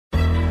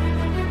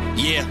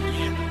Yeah,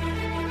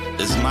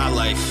 this is my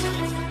life.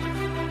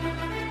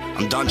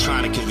 I'm done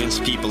trying to convince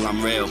people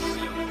I'm real.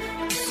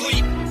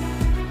 Sleep,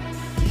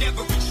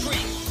 never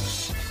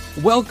retreat.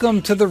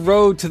 Welcome to the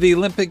Road to the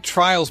Olympic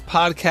Trials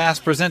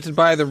podcast presented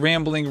by the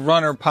Rambling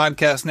Runner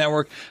Podcast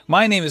Network.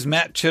 My name is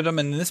Matt Chittum,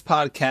 and in this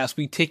podcast,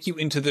 we take you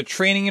into the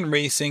training and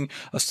racing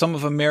of some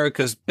of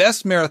America's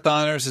best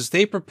marathoners as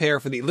they prepare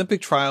for the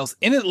Olympic Trials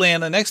in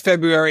Atlanta next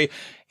February.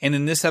 And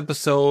in this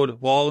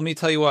episode, well, let me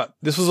tell you what,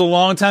 this was a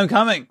long time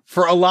coming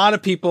for a lot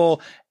of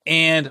people,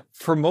 and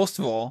for most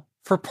of all,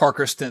 for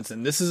Parker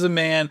Stinson. This is a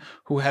man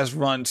who has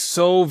run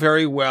so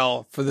very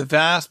well for the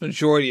vast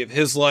majority of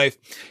his life.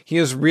 He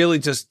has really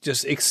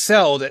just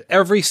excelled at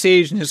every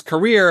stage in his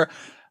career.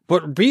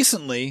 But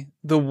recently,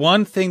 the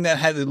one thing that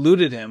had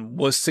eluded him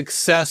was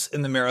success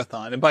in the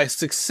marathon. And by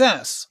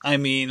success, I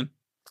mean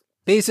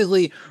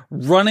basically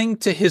running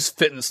to his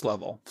fitness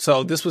level.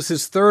 So this was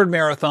his third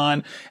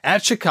marathon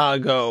at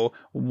Chicago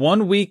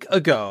 1 week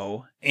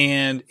ago.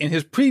 And in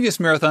his previous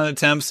marathon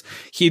attempts,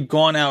 he'd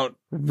gone out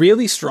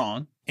really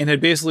strong and had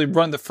basically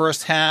run the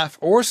first half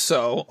or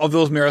so of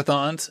those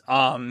marathons.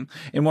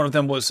 And one of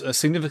them was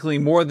significantly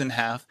more than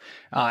half,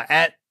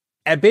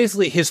 at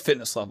basically his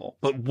fitness level,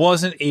 but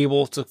wasn't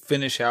able to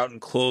finish out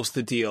and close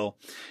the deal.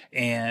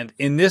 And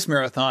in this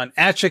marathon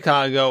at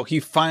Chicago, he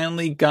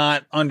finally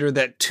got under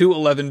that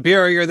 2:11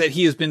 barrier that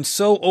he has been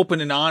so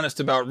open and honest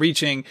about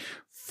reaching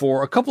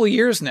for a couple of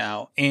years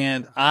now.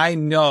 And I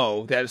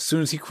know that as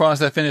soon as he crossed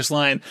that finish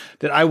line,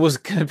 that I was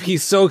going to be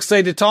so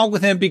excited to talk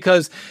with him,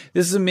 because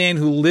this is a man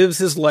who lives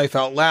his life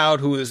out loud,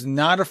 who is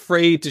not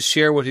afraid to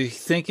share what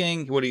he's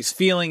thinking, what he's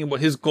feeling, and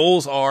what his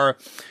goals are.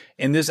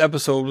 And this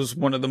episode was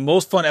one of the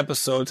most fun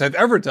episodes I've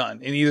ever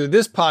done in either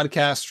this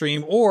podcast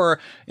stream or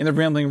in the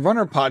Rambling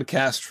Runner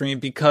podcast stream,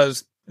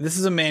 because this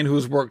is a man who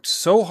has worked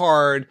so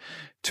hard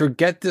to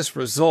get this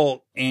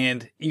result.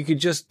 And you could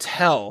just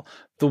tell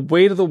the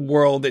weight of the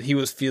world that he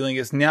was feeling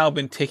has now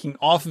been taken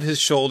off of his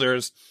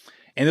shoulders.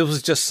 And it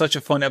was just such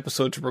a fun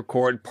episode to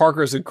record.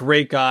 Parker's a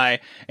great guy,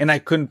 and I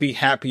couldn't be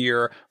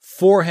happier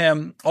for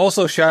him.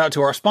 Also, shout out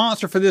to our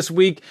sponsor for this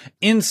week,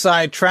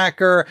 Inside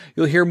Tracker.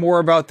 You'll hear more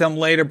about them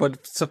later,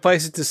 but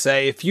suffice it to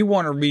say, if you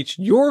want to reach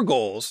your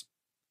goals,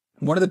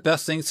 one of the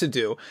best things to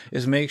do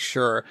is make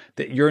sure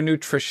that your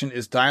nutrition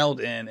is dialed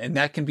in, and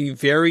that can be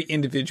very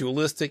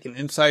individualistic, and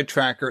Inside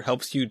Tracker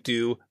helps you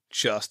do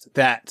just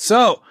that.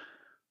 So,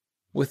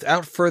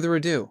 without further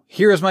ado,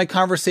 here is my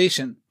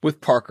conversation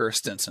with Parker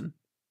Stinson.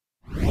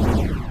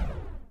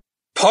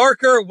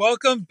 Parker,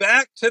 welcome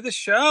back to the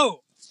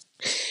show.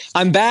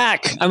 I'm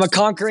back. I'm a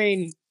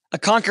conquering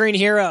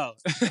hero.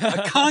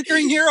 A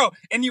conquering hero.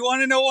 And you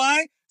want to know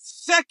why?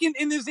 Second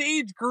in his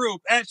age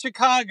group at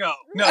Chicago.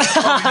 No, that's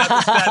probably not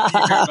the stat that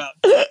you hear about.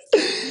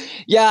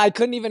 Yeah, I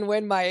couldn't even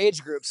win my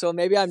age group, so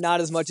maybe I'm not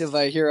as much of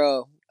a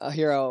hero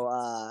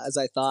as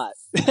I thought.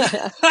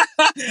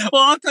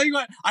 Well, I'll tell you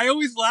what, I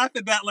always laugh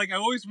at that. Like, I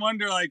always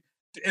wonder, like,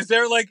 is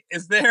there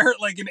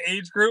an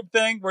age group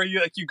thing where you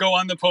go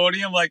on the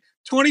podium, like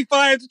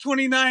 25 to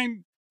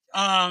 29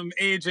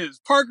 ages,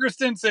 Parker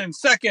Stinson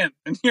second,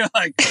 and you're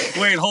like,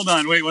 wait, hold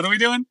on, what are we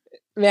doing?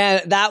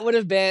 Man, that would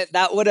have been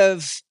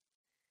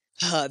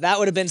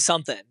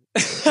something.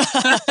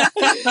 that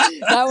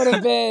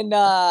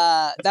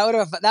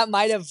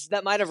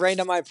might have rained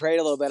on my parade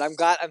a little bit. I'm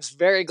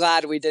very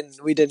glad we didn't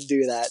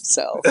do that.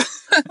 So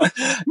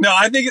no,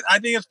 I think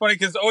it's funny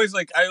because I always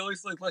like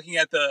looking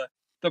at the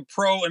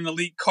pro and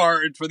elite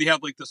cards where they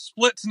have like the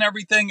splits and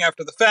everything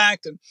after the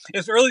fact. And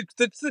it's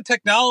the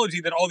technology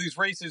that all these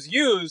races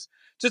use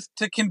just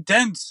to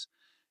condense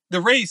the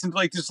race into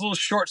like this little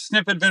short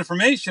snippet of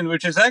information,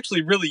 which is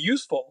actually really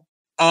useful.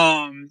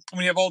 When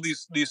you have all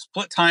these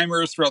split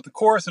timers throughout the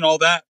course and all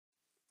that.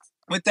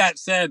 With that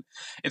said,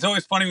 it's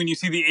always funny when you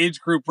see the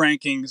age group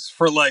rankings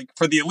for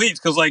the elites,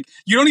 because like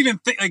you don't even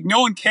think, like,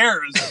 no one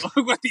cares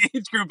what the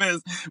age group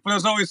is, but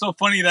it's always so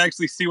funny to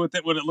actually see what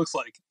it looks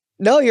like.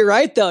 No, you're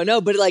right though.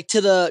 No, but like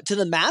to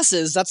the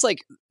masses, that's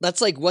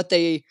what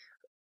they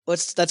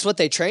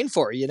train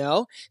for, you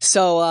know?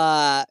 So,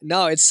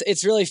 no,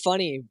 it's really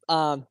funny,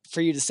 for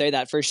you to say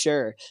that for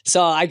sure.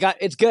 So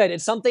it's good.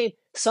 It's something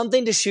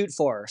to shoot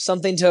for,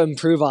 something to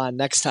improve on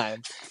next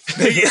time.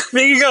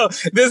 There you go.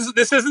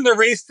 This isn't a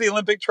race to the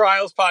Olympic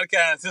Trials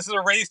podcast. This is a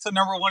race to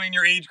number one in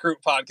your age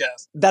group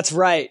podcast. That's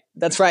right.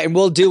 And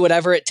we'll do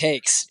whatever it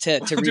takes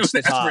to reach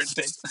the top.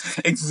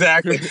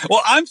 Exactly.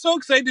 Well, I'm so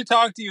excited to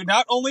talk to you,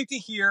 not only to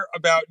hear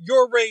about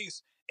your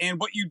race and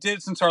what you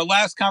did since our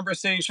last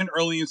conversation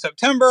early in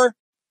September,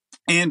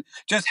 and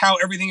just how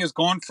everything has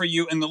gone for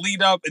you in the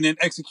lead up and then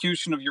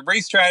execution of your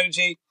race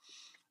strategy.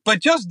 But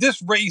just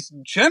this race,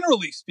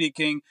 generally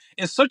speaking,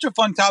 is such a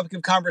fun topic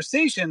of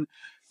conversation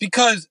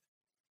because,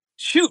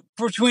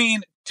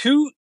 between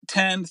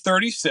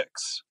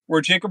 2:10:36, where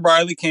Jacob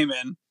Riley came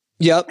in,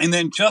 yep, and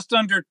then just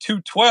under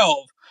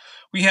 2:12,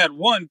 we had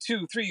 1,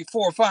 2, 3,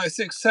 4, 5,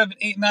 6, 7,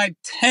 8, 9,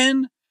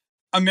 10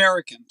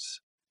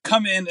 Americans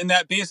come in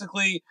that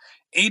basically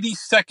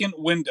 80-second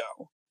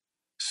window.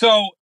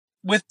 So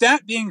with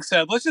that being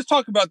said, let's just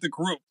talk about the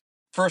group,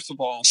 first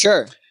of all.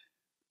 Sure.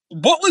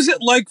 what was it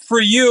like for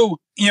you,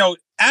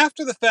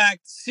 after the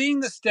fact, seeing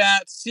the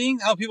stats, seeing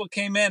how people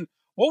came in?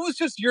 What was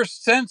just your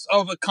sense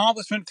of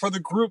accomplishment for the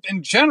group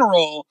in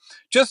general?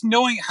 Just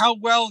knowing how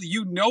well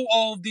you know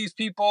all of these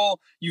people,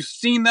 you've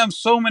seen them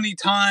so many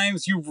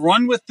times, you've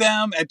run with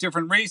them at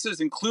different races,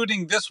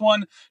 including this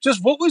one.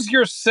 Just what was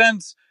your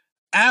sense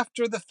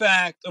after the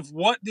fact of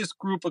what this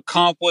group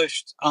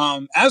accomplished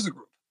as a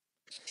group?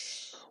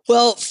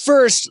 Well,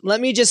 first,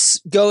 let me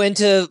just go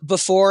into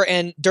before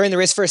and during the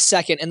race for a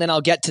second, and then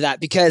I'll get to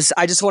that because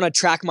I just want to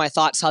track my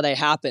thoughts how they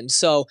happened.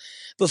 So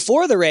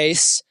before the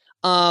race,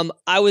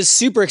 I was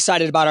super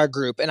excited about our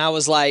group, and I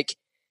was like,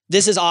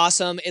 this is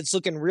awesome. It's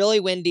looking really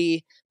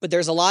windy, but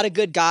there's a lot of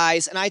good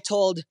guys. And I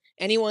told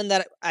anyone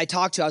that I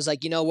talked to, I was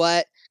like, you know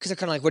what? Because they're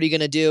kind of like, what are you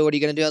going to do? What are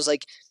you going to do? I was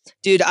like,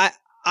 dude,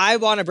 I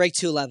want to break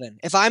 2:11.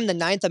 If I'm the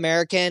 9th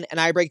American and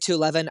I break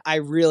 2:11, I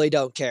really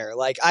don't care.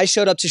 Like, I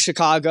showed up to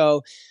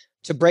Chicago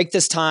to break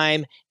this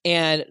time,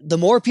 and the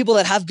more people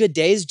that have good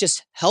days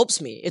just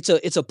helps me. It's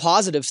a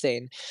positive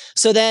thing.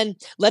 So then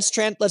let's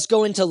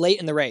go into late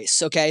in the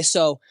race. Okay.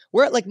 So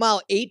we're at like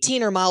mile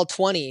 18 or mile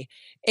 20,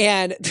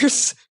 and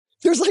there's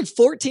like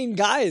 14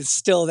 guys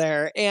still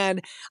there.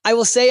 And I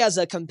will say, as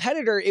a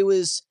competitor,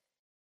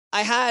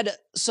 I had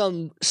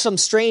some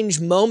strange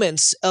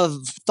moments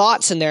of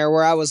thoughts in there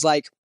where I was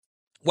like,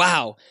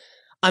 wow,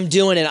 I'm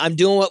doing it. I'm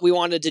doing what we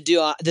wanted to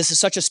do. This is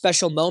such a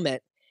special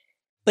moment.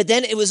 But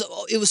then it was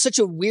such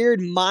a weird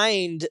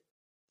mind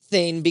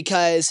thing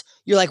because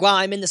you're like, wow,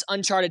 I'm in this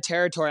uncharted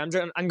territory.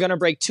 I'm going to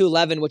break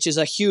 2:11, which is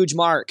a huge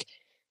mark.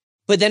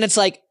 But then it's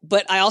like,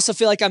 but I also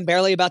feel like I'm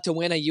barely about to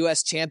win a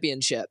US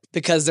championship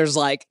because there's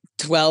like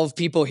 12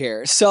 people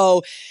here.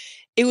 So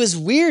it was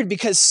weird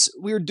because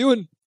we were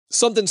doing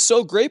something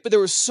so great, but there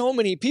were so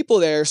many people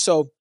there.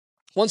 So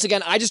once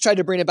again, I just tried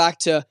to bring it back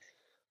to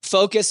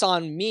focus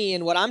on me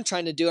and what I'm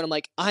trying to do. And I'm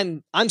like,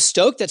 I'm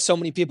stoked that so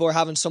many people are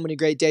having so many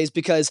great days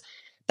because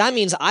that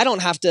means I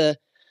don't have to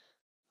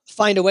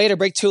find a way to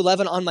break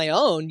 2:11 on my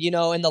own,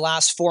 in the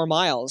last 4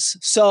 miles.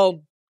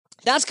 So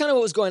that's kind of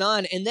what was going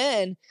on. And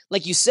then,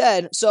 like you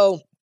said, so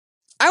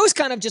I was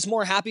kind of just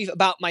more happy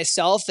about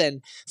myself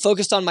and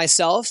focused on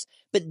myself.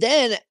 But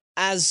then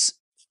as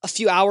a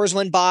few hours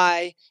went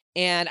by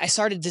and I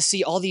started to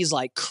see all these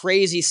like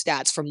crazy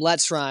stats from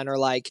Let's Run or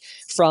like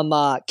from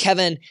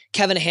Kevin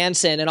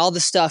Hansen and all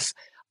this stuff,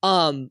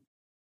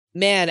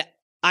 man,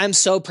 I'm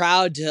so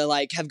proud to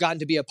like have gotten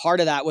to be a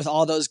part of that with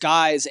all those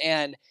guys.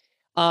 And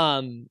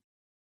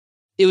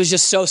it was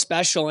just so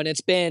special. And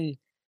it's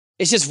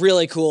just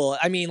really cool.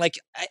 I mean, like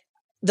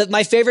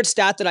my favorite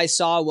stat that I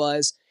saw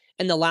was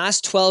in the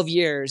last 12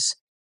 years,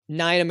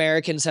 9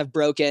 Americans have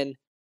broken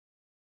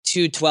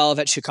 2:12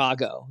 at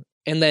Chicago.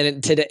 And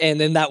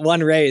then that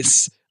one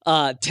race,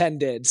 10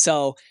 did.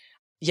 So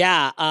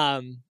yeah,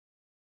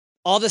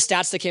 all the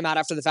stats that came out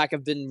after the fact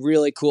have been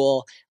really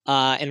cool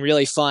and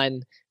really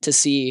fun to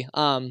see.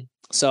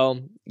 So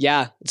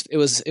yeah, it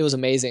was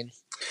amazing.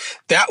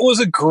 That was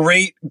a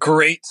great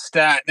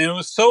stat. And it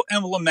was so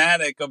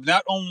emblematic of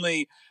not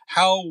only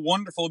how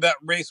wonderful that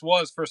race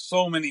was for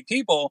so many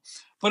people,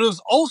 but it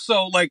was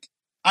also like,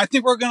 I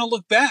think we're going to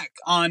look back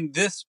on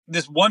this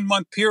 1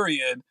 month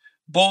period,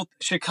 both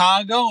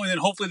Chicago, and then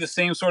hopefully the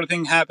same sort of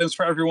thing happens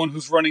for everyone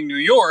who's running New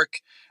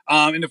York.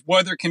 And if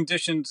weather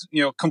conditions,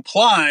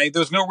 comply,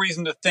 there's no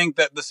reason to think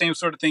that the same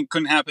sort of thing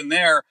couldn't happen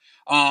there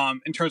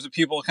in terms of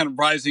people kind of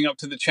rising up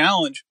to the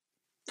challenge.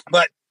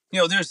 But,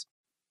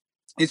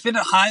 it's been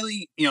a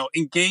highly,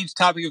 engaged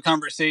topic of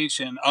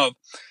conversation of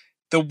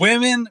the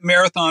women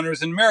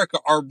marathoners in America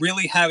are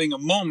really having a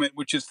moment,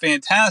 which is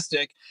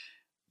fantastic.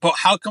 But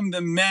how come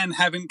the men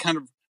haven't kind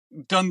of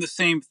done the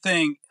same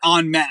thing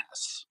en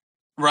masse?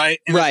 Right.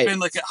 And It's been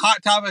like a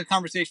hot topic of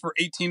conversation for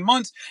 18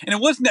 months. And it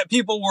wasn't that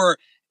people were,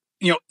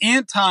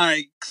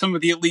 anti some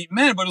of the elite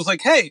men, but it was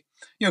like, hey,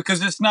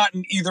 because it's not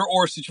an either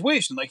or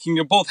situation. Like,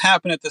 both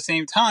happen at the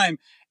same time.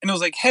 And it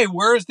was like, hey,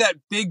 where's that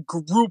big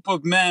group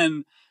of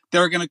men that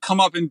are going to come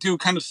up and do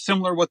kind of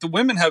similar what the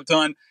women have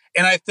done?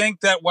 And I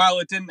think that while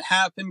it didn't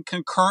happen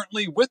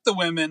concurrently with the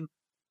women,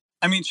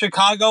 I mean,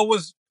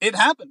 it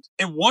happened.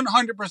 It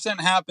 100%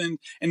 happened.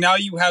 And now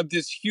you have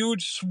this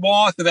huge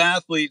swath of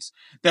athletes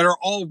that are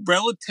all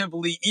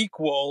relatively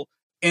equal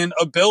in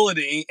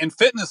ability and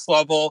fitness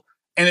level.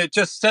 And it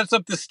just sets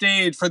up the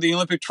stage for the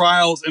Olympic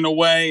trials in a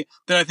way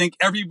that I think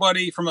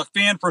everybody from a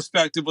fan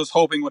perspective was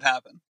hoping would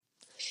happen.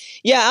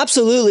 Yeah,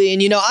 absolutely.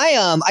 And,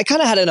 I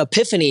kind of had an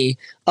epiphany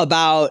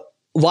about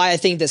why I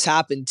think this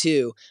happened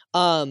too.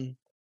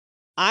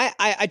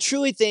 I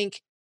truly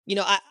think,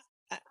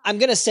 I'm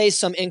going to say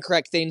some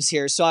incorrect things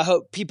here, so I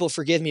hope people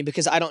forgive me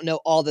because I don't know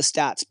all the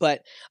stats,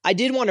 but I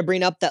did want to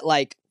bring up that,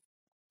 like,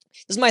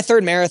 this is my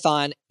 3rd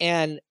marathon,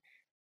 and,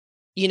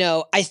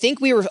 I think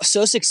we were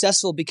so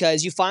successful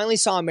because you finally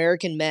saw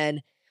American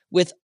men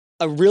with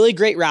a really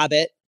great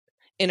rabbit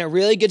in a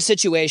really good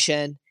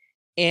situation,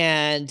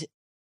 and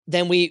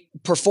then we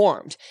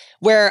performed.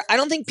 Where I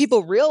don't think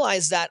people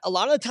realize that a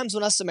lot of the times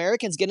when us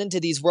Americans get into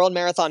these world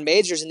marathon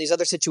majors and these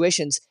other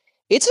situations,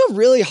 it's a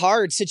really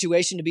hard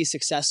situation to be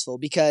successful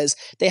because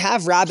they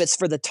have rabbits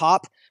for the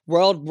top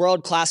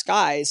world class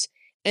guys.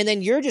 And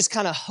then you're just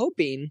kind of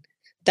hoping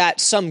that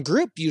some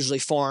group usually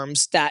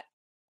forms that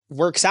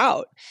works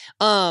out.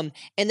 And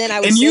then I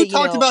would say, you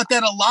talked about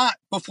that a lot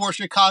before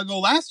Chicago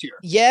last year.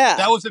 Yeah.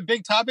 That was a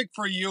big topic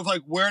for you of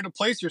like where to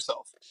place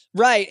yourself.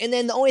 Right. And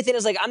then the only thing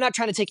is like, I'm not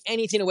trying to take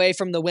anything away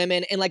from the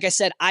women. And like I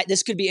said,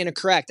 this could be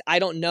incorrect. I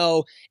don't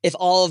know if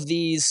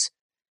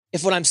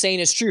if what I'm saying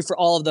is true for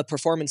all of the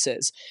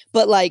performances,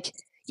 but like,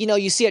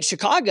 you see at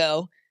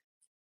Chicago,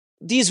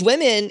 these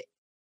women,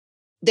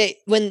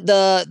 when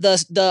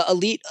the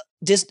elite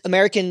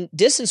American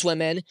distance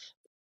women,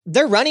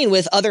 they're running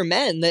with other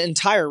men the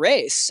entire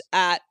race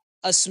at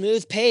a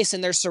smooth pace,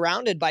 and they're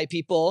surrounded by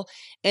people,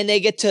 and they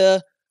get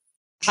to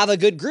have a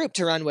good group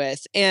to run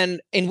with.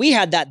 And we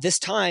had that this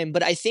time,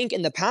 but I think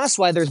in the past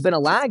why there's been a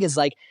lag is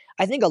like,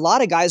 I think a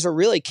lot of guys are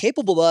really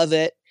capable of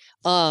it.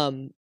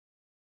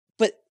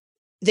 But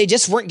they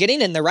just weren't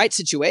getting in the right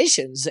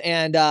situations.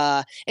 And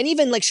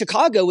even like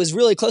Chicago was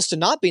really close to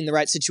not being the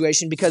right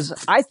situation, because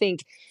I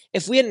think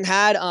if we hadn't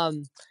had,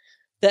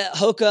 the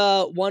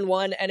Hoka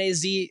 1-1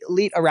 NAZ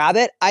Elite a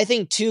Rabbit, I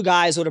think 2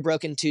 guys would have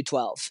broken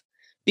 2:12,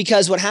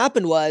 because what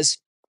happened was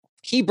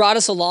he brought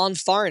us along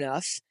far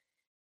enough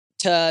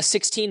to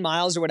 16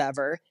 miles or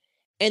whatever.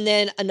 And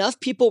then enough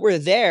people were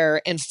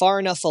there and far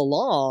enough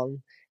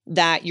along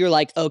that you're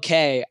like,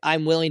 okay,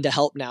 I'm willing to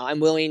help now.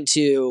 I'm willing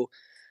to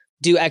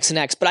do X and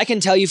X. But I can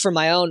tell you from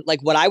my own,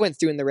 like what I went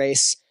through in the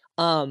race,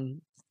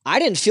 I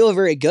didn't feel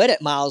very good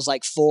at miles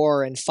like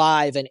 4 and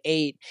 5 and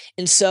 8.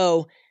 And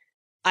so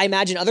I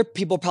imagine other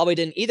people probably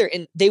didn't either.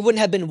 And they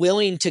wouldn't have been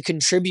willing to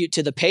contribute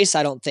to the pace,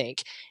 I don't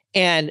think.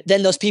 And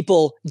then those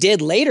people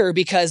did later,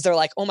 because they're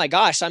like, oh my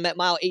gosh, I'm at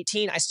mile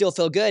 18. I still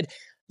feel good.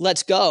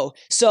 Let's go.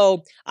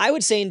 So I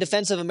would say in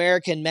defense of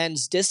American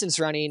men's distance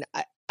running,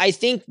 I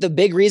think the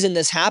big reason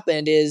this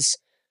happened is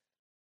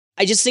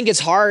I just think it's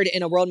hard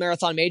in a world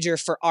marathon major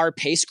for our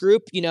pace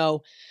group,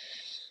 2:11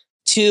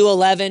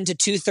 to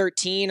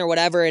 2:13 or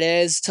whatever it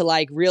is, to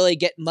like really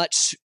get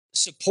much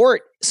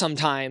support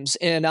sometimes.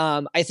 And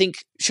I think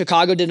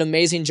Chicago did an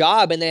amazing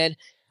job. And then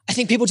I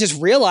think people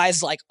just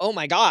realized like, oh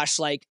my gosh,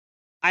 like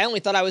I only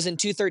thought I was in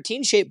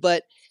 2:13 shape,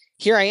 but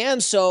here I am.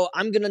 So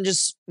I'm going to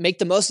just make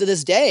the most of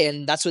this day.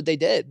 And that's what they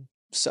did.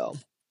 So.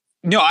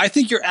 No, I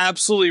think you're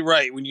absolutely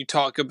right when you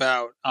talk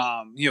about,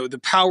 the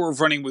power of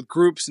running with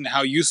groups and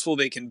how useful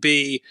they can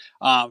be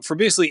for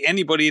basically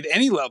anybody at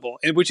any level.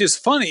 And which is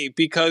funny,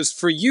 because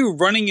for you,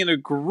 running in a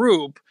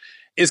group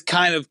is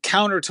kind of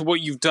counter to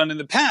what you've done in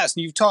the past.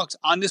 And you've talked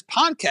on this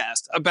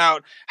podcast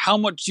about how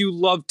much you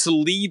love to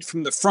lead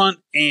from the front,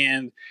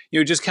 and,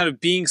 just kind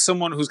of being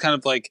someone who's kind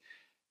of like,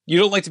 you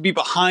don't like to be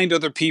behind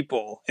other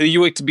people, and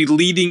you like to be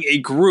leading a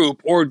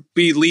group, or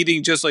be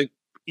leading just like,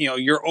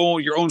 your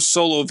own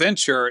solo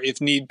venture if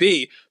need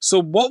be.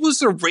 So what was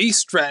the race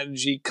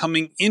strategy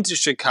coming into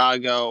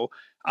Chicago?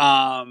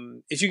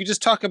 If you could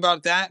just talk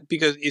about that,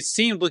 because it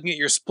seemed, looking at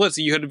your splits,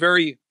 that you had a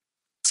very,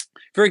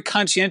 very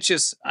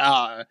conscientious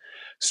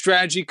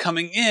strategy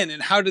coming in.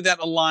 And how did that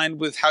align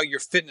with how your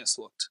fitness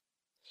looked?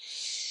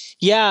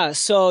 Yeah,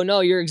 so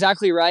no, you're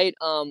exactly right.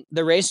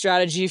 The race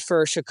strategy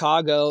for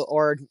Chicago,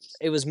 or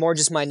it was more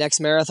just my next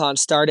marathon,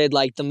 started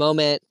like the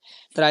moment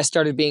that I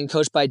started being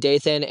coached by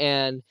Dathan,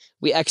 and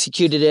we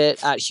executed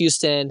it at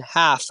Houston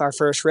half, our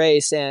first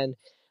race. And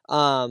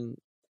I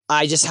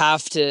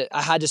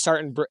had to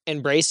start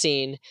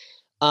embracing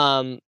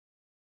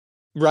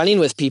running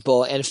with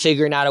people and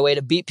figuring out a way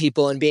to beat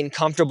people and being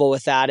comfortable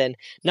with that, and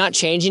not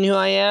changing who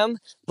I am,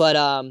 but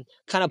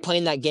kind of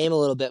playing that game a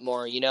little bit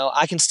more.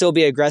 I can still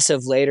be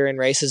aggressive later in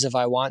races if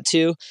I want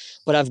to,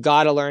 but I've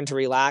got to learn to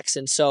relax.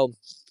 And so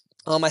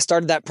I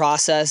started that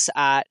process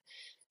at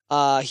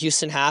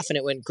Houston half, and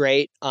it went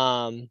great.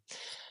 And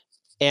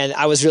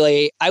I was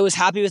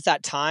happy with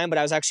that time, but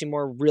I was actually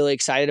really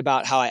excited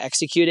about how I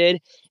executed.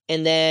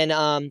 And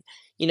then,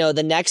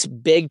 the next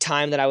big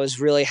time that I was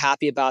really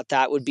happy about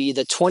that would be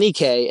the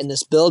 20K in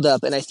this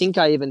buildup. And I think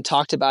I even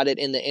talked about it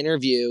in the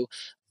interview.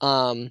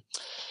 A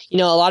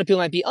lot of people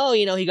might be,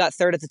 he got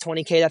third at the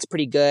 20K. That's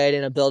pretty good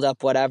in a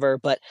buildup, whatever.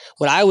 But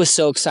what I was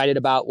so excited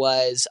about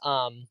was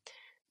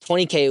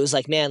 20K. It was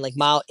like, man, like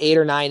mile 8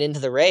 or 9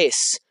 into the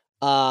race,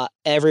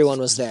 everyone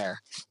was there.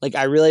 Like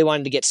I really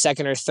wanted to get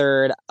second or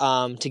third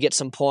to get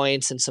some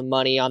points and some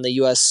money on the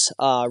US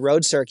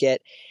road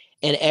circuit.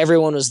 And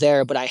everyone was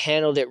there, but I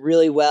handled it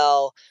really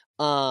well,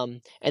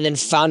 and then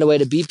found a way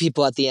to beat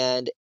people at the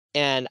end.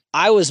 And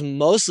I was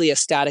mostly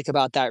ecstatic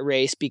about that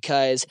race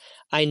because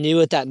I knew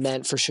what that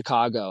meant for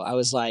Chicago. I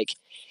was like,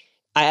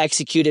 I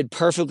executed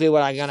perfectly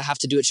what I'm going to have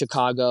to do at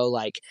Chicago,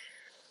 like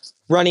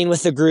running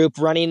with the group,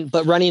 running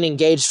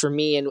engaged for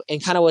me.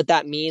 And kind of what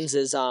that means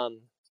is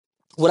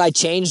what I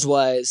changed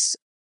was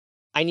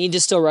I need to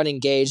still run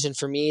engaged. And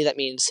for me, that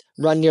means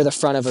run near the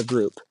front of a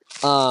group.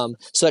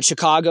 So at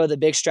Chicago, the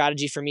big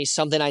strategy for me,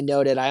 something I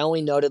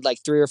only noted like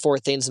 3 or 4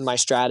 things in my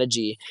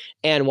strategy.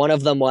 And one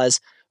of them was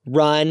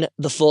run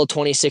the full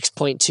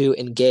 26.2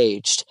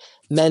 engaged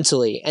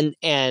mentally.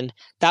 And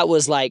that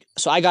was like,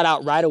 so I got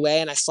out right away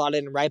and I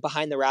slotted in right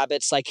behind the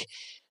rabbits. Like,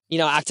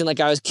 acting like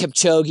I was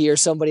Kipchoge or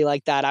somebody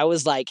like that. I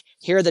was like,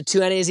 here are the two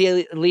NAZ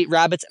elite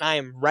rabbits, and I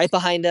am right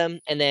behind them.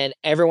 And then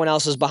everyone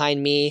else was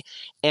behind me.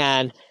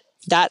 And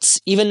that's,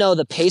 even though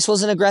the pace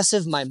wasn't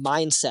aggressive, my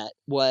mindset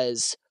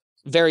was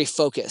very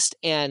focused.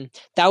 And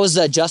that was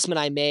the adjustment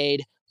I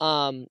made.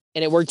 And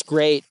it worked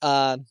great.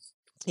 I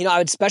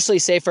would especially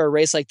say for a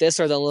race like this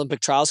or the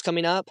Olympic trials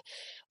coming up,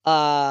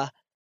 man,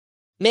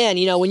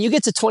 when you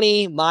get to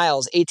 20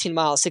 miles, 18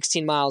 miles,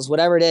 16 miles,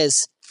 whatever it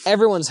is,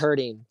 everyone's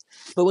hurting.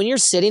 But when you're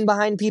sitting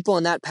behind people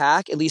in that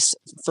pack, at least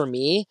for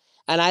me,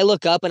 and I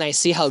look up and I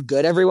see how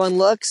good everyone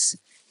looks,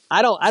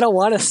 I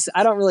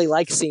don't really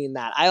like seeing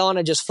that. I want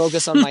to just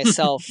focus on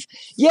myself.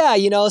 Yeah.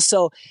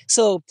 So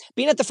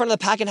being at the front of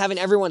the pack and having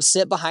everyone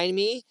sit behind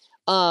me,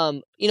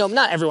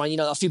 not everyone,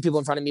 a few people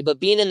in front of me, but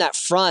being in that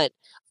front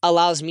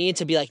allows me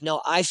to be like,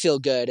 no, I feel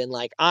good. And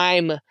like,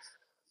 I'm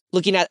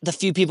looking at the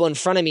few people in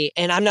front of me,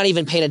 and I'm not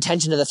even paying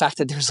attention to the fact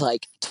that there's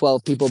like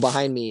 12 people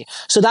behind me.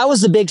 So that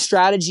was the big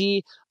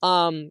strategy.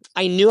 I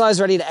knew I was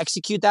ready to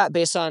execute that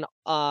based on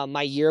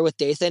my year with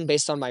Dathan,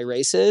 based on my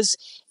races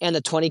and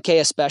the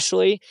 20K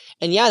especially.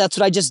 And yeah, that's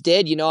what I just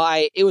did.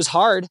 It was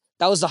hard.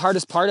 That was the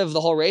hardest part of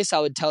the whole race, I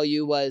would tell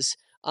you, was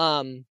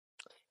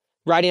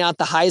riding out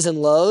the highs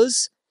and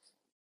lows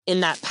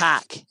in that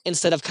pack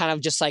instead of kind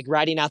of just like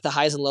riding out the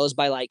highs and lows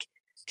by like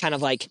kind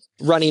of like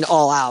running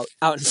all out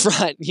in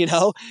front,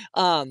 so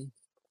I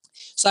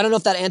don't know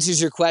if that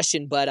answers your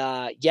question,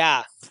 but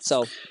yeah.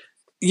 So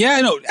yeah,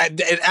 no,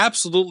 it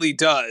absolutely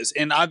does.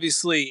 And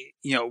obviously,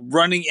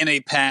 running in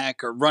a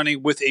pack or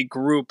running with a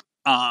group,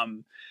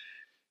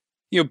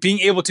 being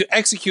able to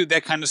execute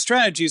that kind of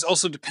strategy is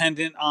also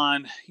dependent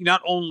on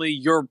not only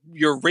your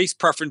race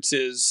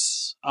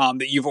preferences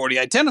that you've already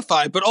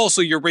identified, but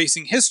also your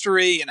racing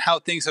history and how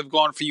things have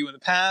gone for you in the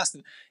past.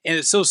 And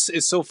it's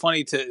so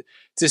funny to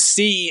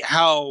see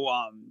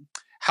how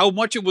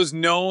much it was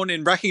known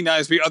and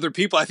recognized by other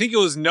people. I think it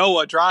was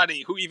Noah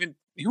Droddy who even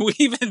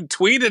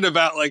tweeted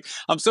about like,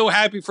 I'm so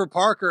happy for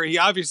Parker. He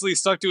obviously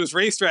stuck to his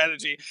race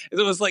strategy. It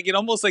was like,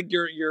 almost like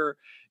your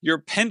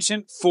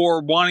penchant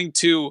for wanting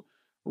to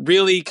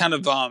really kind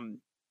of, I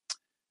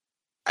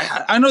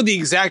don't know the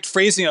exact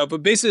phrasing of it,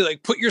 but basically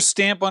like put your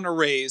stamp on a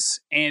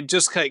race and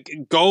just like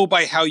go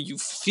by how you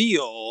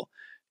feel.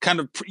 Kind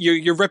of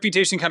your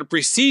reputation kind of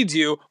precedes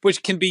you,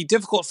 which can be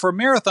difficult for a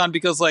marathon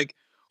because like,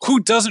 who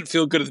doesn't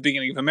feel good at the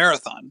beginning of a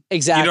marathon?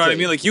 Exactly. You know what I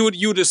mean? Like you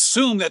would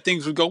assume that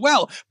things would go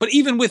well. But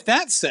even with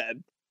that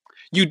said,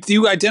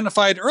 you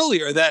identified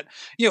earlier that,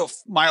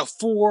 mile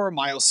 4,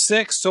 mile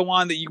 6, so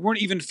on, that you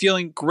weren't even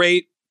feeling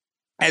great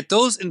at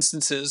those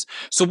instances.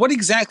 So what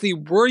exactly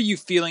were you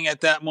feeling at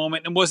that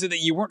moment? And was it that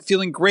you weren't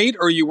feeling great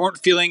or you weren't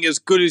feeling as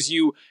good as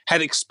you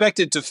had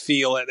expected to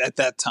feel at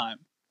that time?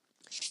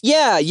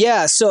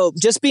 Yeah. So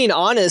just being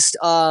honest,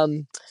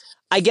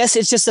 I guess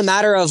it's just a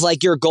matter of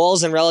like your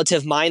goals and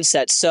relative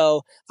mindset.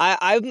 So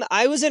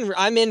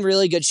I'm in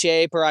really good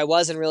shape, or I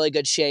was in really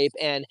good shape.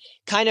 And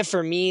kind of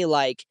for me,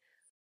 like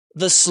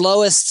the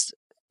slowest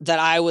that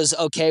I was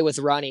okay with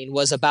running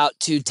was about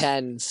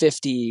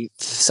 2:10:50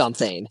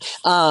 something,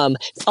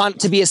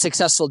 to be a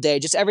successful day.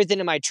 Just everything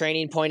in my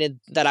training pointed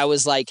that I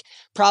was like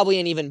probably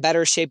in even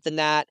better shape than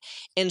that.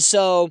 And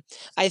so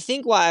I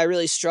think why I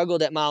really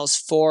struggled at miles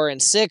 4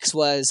 and 6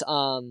 was,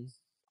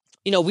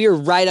 we were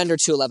right under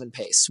 2:11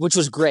 pace, which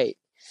was great,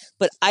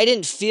 but I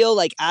didn't feel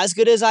like as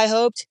good as I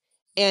hoped.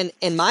 And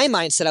in my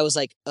mindset, I was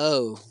like,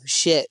 oh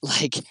shit,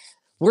 like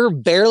we're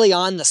barely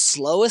on the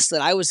slowest that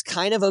I was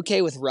kind of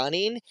okay with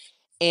running.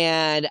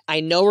 And I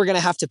know we're going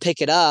to have to pick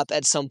it up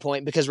at some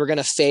point because we're going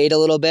to fade a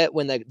little bit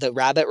when the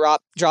rabbit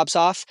drops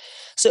off.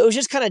 So it was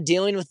just kind of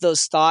dealing with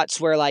those thoughts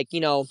where like,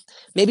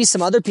 maybe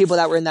some other people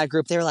that were in that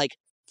group, they were like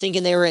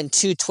thinking they were in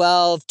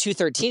 2:12,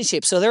 2:13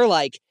 shape. So they're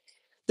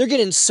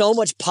getting so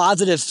much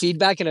positive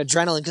feedback and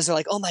adrenaline because they're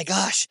like, oh my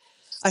gosh,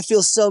 I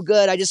feel so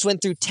good. I just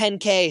went through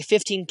 10K,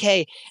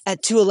 15K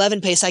at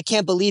 2:11 pace. I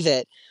can't believe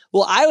it.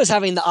 Well, I was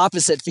having the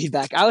opposite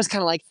feedback. I was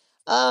kind of like,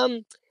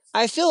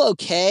 I feel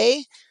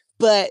okay,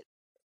 but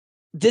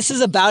this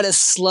is about as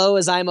slow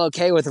as I'm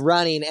okay with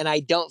running, and I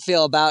don't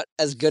feel about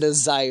as good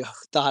as I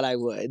thought I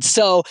would.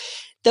 So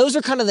those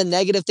are kind of the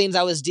negative things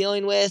I was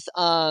dealing with.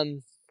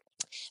 And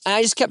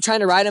I just kept trying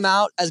to ride them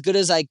out as good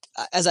as I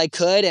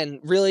could, and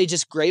really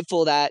just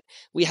grateful that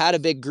we had a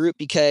big group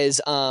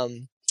because I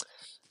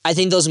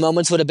think those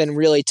moments would have been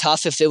really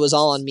tough if it was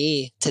all on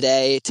me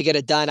today to get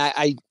it done.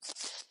 I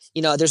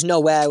there's no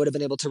way I would have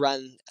been able to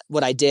run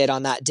what I did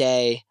on that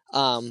day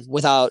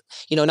without,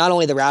 not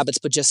only the rabbits,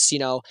 but just,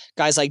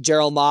 guys like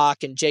Gerald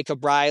Mock and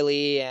Jacob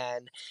Riley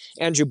and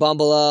Andrew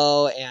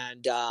Bumbalo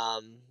and,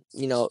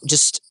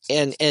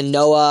 and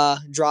Noah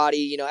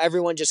Droddy,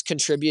 everyone just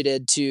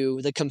contributed to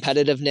the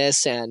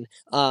competitiveness and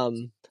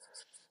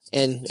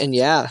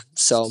yeah,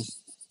 so.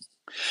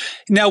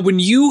 Now, when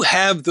you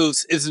have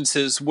those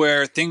instances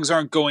where things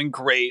aren't going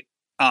great,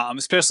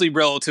 especially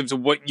relative to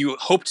what you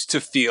hoped to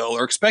feel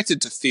or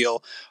expected to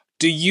feel,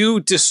 do you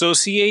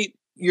dissociate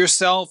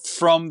yourself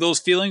from those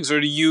feelings, or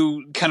do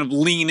you kind of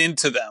lean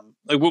into them?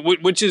 Like,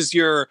 which is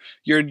your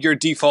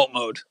default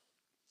mode?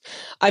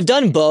 I've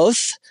done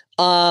both.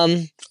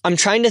 I'm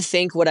trying to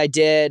think what I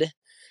did.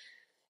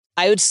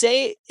 I would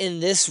say in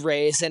this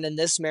race and in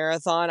this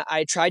marathon,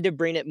 I tried to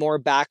bring it more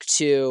back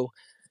to,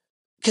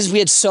 because we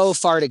had so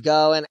far to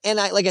go. And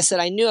I, like I said,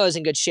 I knew I was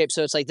in good shape.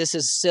 So it's like, this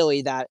is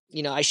silly that,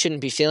 I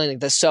shouldn't be feeling like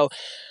this. So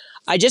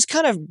I just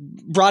kind of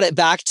brought it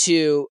back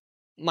to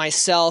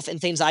myself and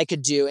things I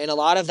could do. And a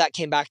lot of that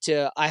came back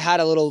to, I had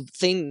a little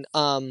thing,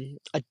 a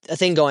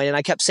thing going, and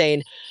I kept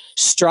saying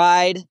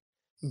stride,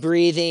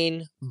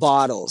 breathing,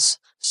 bottles,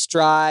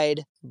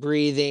 stride,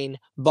 breathing,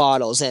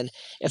 bottles. And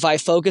if I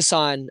focus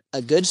on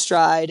a good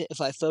stride, if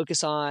I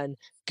focus on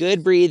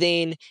good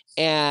breathing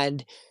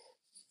and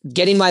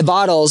getting my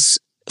bottles,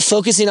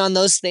 focusing on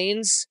those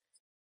things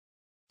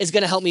is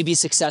going to help me be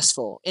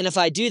successful. And if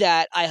I do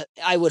that,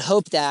 I would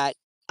hope that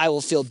I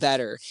will feel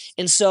better.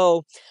 And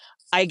so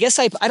I guess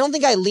I don't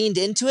think I leaned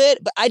into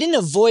it, but I didn't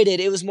avoid it.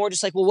 It was more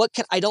just like, well,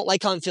 I don't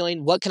like how I'm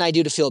feeling. What can I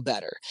do to feel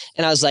better?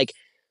 And I was like,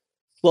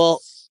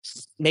 well,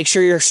 make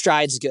sure your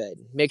stride's good.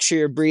 Make sure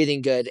you're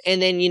breathing good.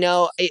 And then,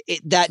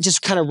 that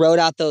just kind of wrote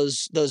out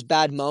those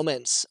bad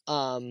moments.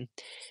 And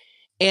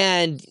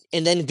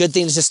then good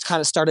things just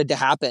kind of started to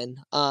happen.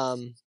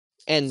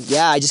 And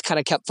yeah, I just kind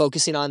of kept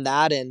focusing on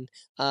that. And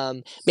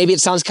maybe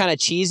it sounds kind of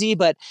cheesy,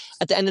 but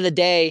at the end of the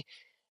day,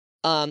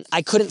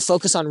 I couldn't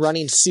focus on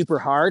running super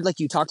hard like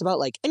you talked about.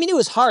 Like, I mean, it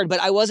was hard, but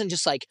I wasn't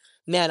just like,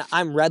 man,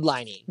 I'm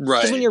redlining. Right.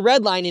 Because when you're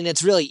redlining,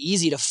 it's really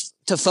easy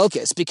to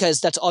focus because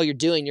that's all you're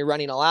doing. You're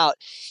running all out.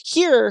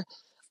 Here,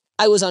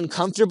 I was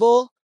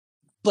uncomfortable,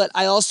 but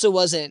I also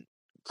wasn't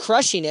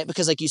crushing it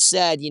because, like you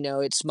said,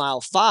 it's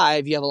mile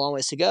 5. You have a long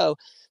ways to go.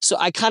 So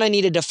I kind of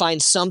needed to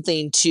find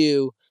something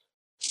to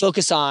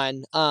focus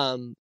on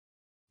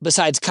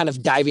besides kind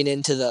of diving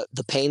into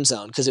the pain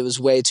zone because it was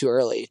way too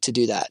early to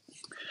do that.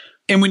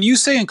 And when you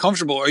say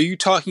uncomfortable, are you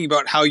talking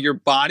about how your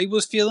body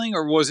was feeling,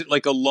 or was it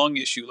like a lung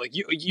issue? Like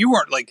you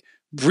weren't like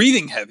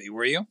breathing heavy,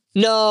 were you?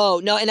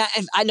 No. And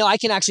I know I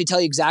can actually tell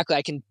you exactly.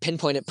 I can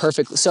pinpoint it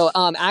perfectly. So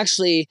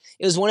actually,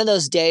 it was one of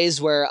those days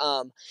where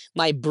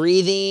my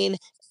breathing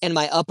and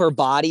my upper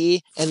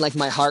body and like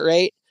my heart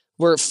rate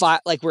were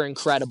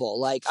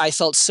incredible. Like I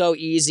felt so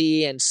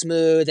easy and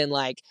smooth, and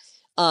like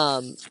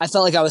I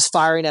felt like I was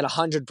firing at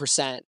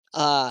 100%.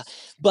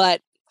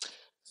 But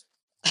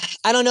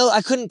I don't know.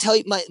 I couldn't tell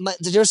you.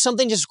 There was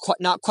something just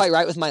not quite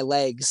right with my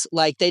legs.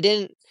 Like they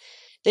didn't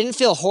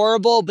feel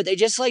horrible, but they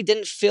just like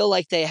didn't feel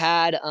like they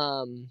had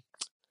a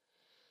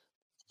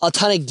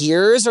ton of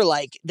gears, or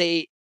like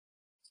they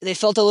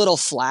felt a little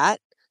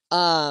flat.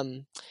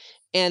 And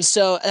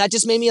so that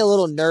just made me a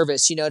little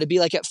nervous, to be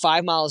like at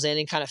 5 miles in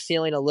and kind of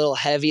feeling a little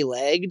heavy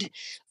legged.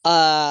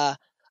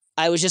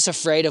 I was just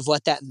afraid of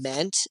what that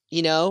meant,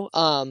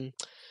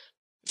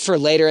 for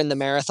later in the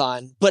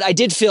marathon. But I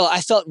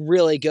felt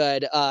really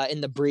good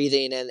in the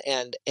breathing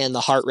and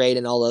the heart rate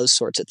and all those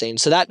sorts of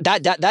things. So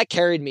that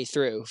carried me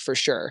through for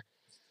sure.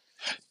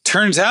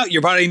 Turns out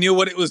your body knew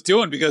what it was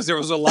doing because there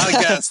was a lot of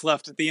gas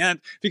left at the end,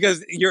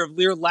 because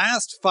your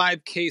last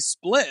 5K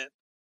split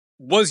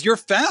was your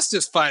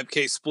fastest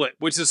 5K split,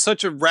 which is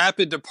such a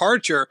rapid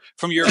departure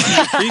from your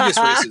previous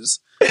races.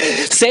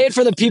 Say it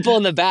for the people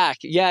in the back.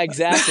 Yeah,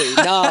 exactly.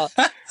 No,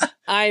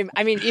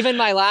 I mean, even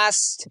my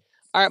last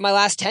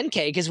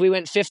 10K, because we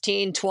went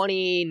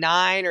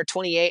 15:29 or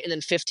 28 and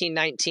then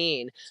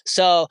 15:19.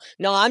 So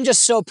no, I'm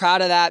just so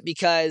proud of that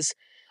because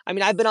I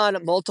mean, I've been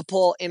on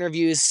multiple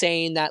interviews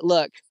saying that,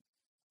 look,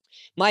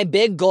 my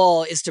big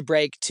goal is to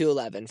break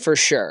 2:11 for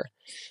sure.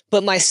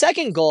 But my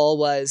second goal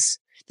was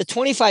the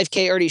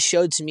 25K already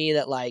showed to me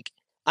that like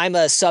I'm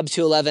a sub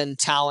 2:11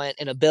 talent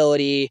and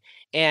ability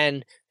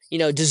and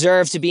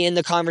deserve to be in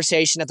the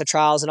conversation at the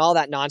trials and all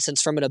that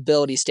nonsense from an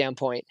ability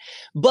standpoint.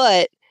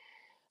 But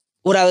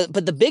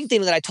the big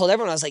thing that I told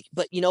everyone, I was like,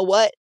 but you know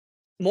what?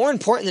 More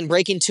important than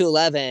breaking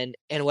 2:11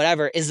 and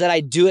whatever is that I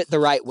do it the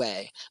right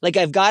way. Like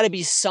I've got to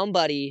be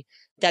somebody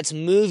that's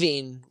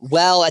moving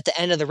well at the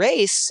end of the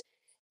race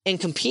and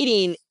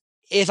competing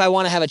if I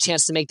want to have a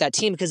chance to make that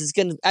team, because it's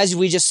going to, as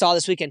we just saw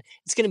this weekend,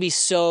 it's going to be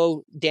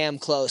so damn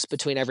close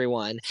between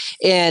everyone.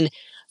 And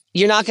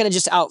you're not going to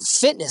just out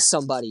fitness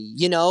somebody,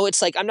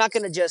 it's like, I'm not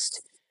going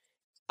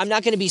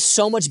to be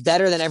so much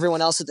better than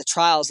everyone else at the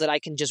trials that I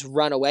can just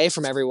run away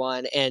from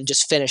everyone and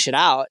just finish it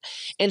out.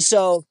 And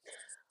so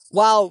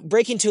while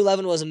breaking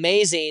 2:11 was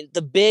amazing,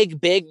 the big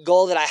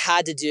goal that I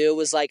had to do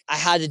was like, I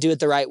had to do it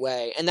the right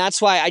way. And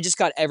that's why I just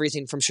got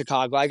everything from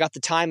Chicago. I got the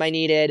time I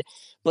needed,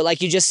 but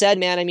like you just said,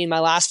 man, I mean, my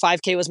last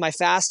 5K was my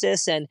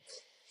fastest. And,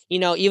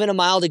 even a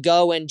mile to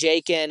go when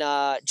Jake and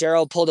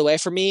Gerald pulled away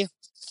from me,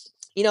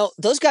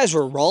 those guys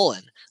were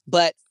rolling,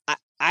 but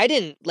I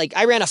didn't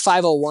I ran a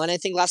 5:01, I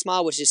think, last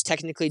mile, which is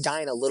technically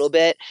dying a little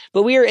bit,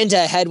 but we were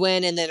into a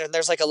headwind and then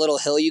there's like a little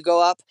hill you go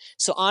up.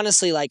 So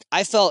honestly, like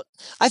I felt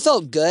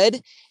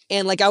good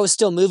and like I was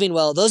still moving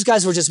well. Those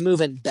guys were just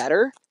moving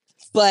better,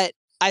 but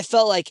I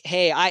felt like,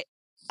 hey,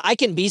 I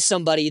can be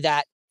somebody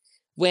that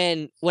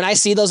when I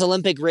see those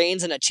Olympic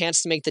reigns and a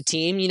chance to make the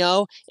team,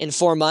 in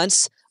 4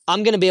 months,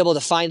 I'm going to be able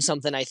to find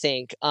something, I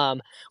think,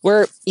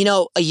 where,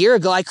 a year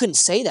ago I couldn't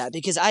say that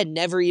because I had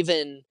never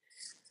even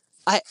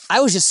I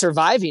was just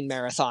surviving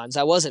marathons.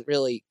 I wasn't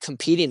really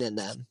competing in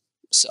them.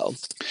 So.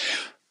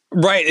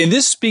 Right. And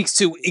this speaks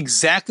to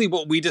exactly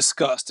what we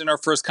discussed in our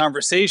first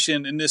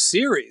conversation in this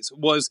series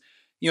was,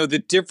 the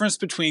difference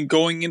between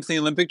going into the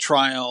Olympic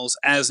trials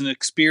as an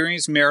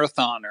experienced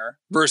marathoner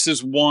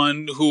versus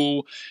one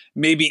who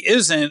maybe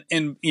isn't.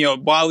 And,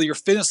 while your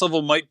fitness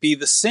level might be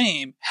the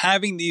same,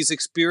 having these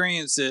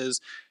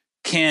experiences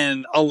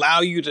can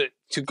allow you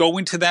to go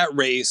into that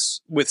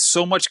race with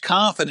so much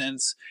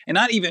confidence, and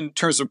not even in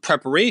terms of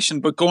preparation,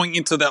 but going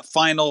into that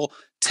final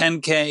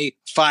 10K,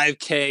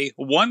 5K,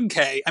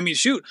 1K. I mean,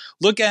 shoot,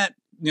 look at,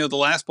 the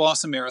last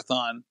Boston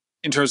Marathon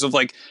in terms of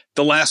like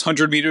the last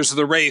 100 meters of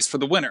the race for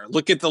the winner.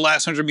 Look at the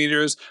last 100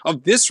 meters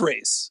of this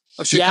race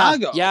of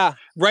Chicago. Yeah.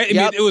 Right. I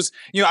mean, it was,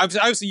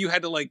 obviously you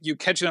had to you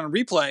catch it on a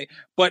replay,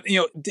 but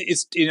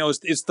it's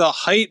the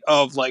height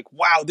of like,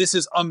 wow, this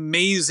is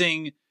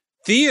amazing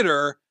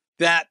theater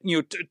that,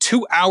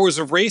 2 hours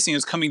of racing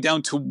is coming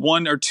down to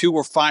 1 or 2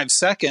 or 5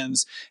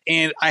 seconds.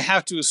 And I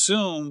have to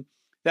assume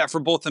that for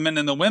both the men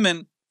and the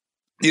women,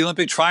 the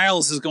Olympic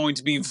trials is going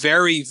to be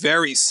very,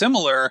 very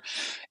similar.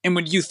 And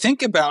when you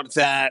think about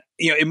that,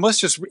 it must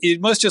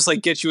just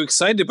like get you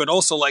excited, but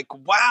also like,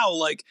 wow,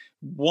 like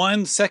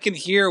 1 second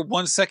here,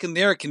 1 second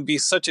there can be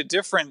such a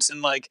difference.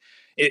 And like,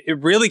 it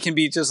really can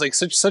be just like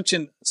such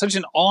an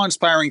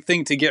awe-inspiring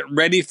thing to get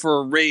ready for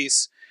a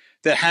race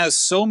that has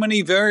so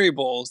many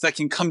variables that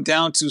can come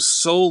down to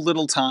so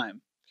little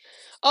time.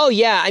 Oh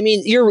yeah, I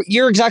mean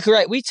you're exactly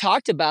right. We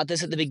talked about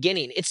this at the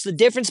beginning. It's the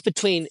difference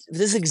between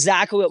this is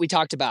exactly what we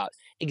talked about.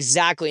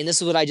 Exactly, and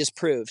this is what I just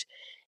proved.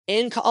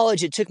 In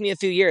college, it took me a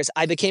few years.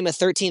 I became a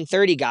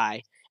 13:30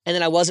 guy, and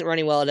then I wasn't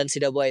running well at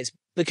NCAA's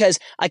because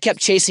I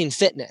kept chasing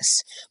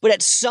fitness. But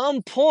at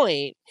some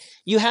point,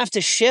 you have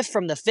to shift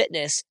from the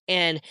fitness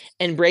and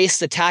embrace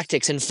the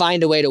tactics and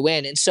find a way to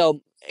win. And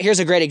so here's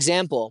a great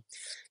example.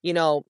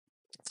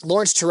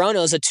 Lawrence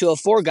Tarono is a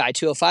 204 guy,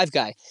 205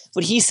 guy,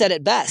 but he said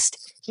it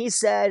best. He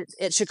said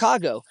at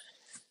Chicago,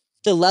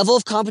 the level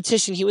of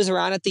competition he was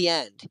around at the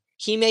end,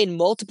 he made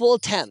multiple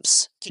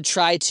attempts to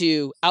try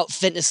to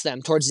out-fitness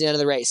them towards the end of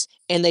the race,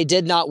 and they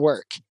did not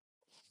work.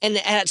 And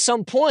at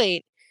some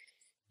point,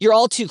 you're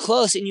all too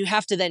close, and you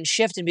have to then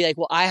shift and be like,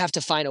 well, I have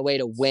to find a way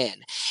to win.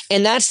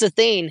 And that's the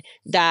thing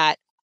that,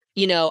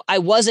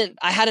 I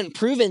hadn't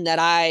proven that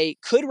I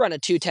could run a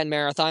 2:10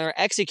 marathon or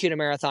execute a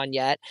marathon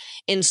yet.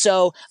 And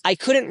so I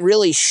couldn't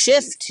really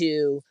shift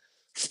to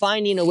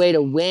finding a way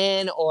to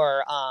win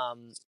or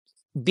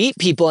beat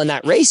people in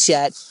that race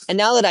yet. And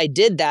now that I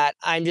did that,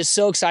 I'm just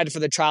so excited for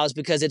the trials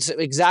because it's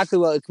exactly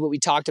what we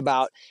talked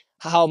about,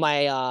 how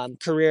my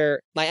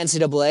my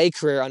NCAA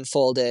career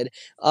unfolded.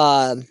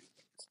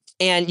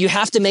 And you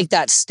have to make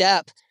that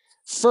step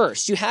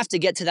first. You have to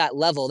get to that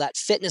level, that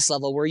fitness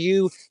level where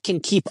you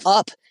can keep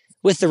up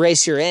with the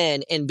race you're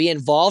in and be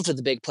involved with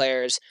the big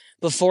players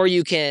before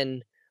you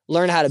can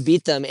learn how to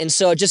beat them. And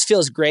so it just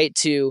feels great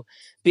to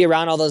be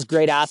around all those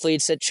great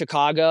athletes at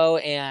Chicago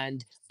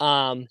and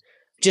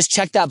just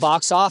check that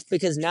box off,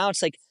 because now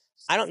it's like,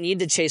 I don't need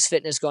to chase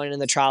fitness going into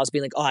the trials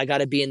being like, oh, I got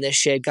to be in this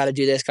shape, got to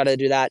do this, got to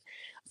do that.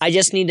 I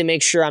just need to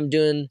make sure I'm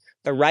doing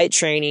the right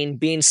training,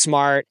 being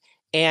smart,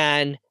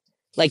 and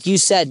like you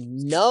said,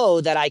 know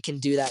that I can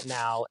do that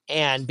now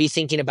and be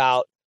thinking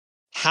about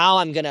how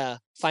I'm going to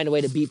find a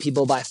way to beat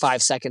people by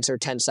 5 seconds or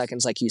 10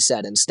 seconds, like you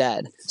said,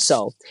 instead.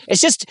 So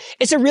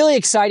it's a really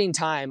exciting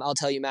time, I'll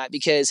tell you, Matt,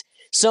 because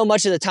so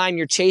much of the time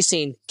you're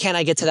chasing, can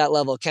I get to that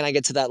level? Can I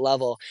get to that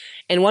level?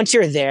 And once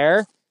you're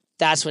there,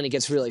 that's when it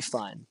gets really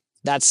fun.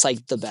 That's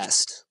like the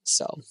best.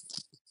 So.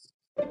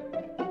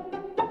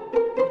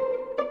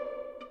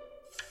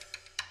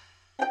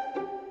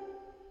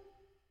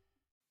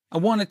 I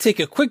want to take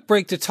a quick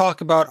break to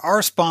talk about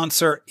our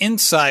sponsor,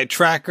 Inside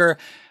Tracker.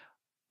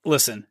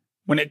 Listen,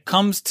 when it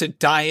comes to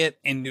diet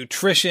and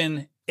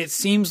nutrition, it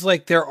seems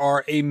like there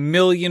are a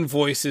million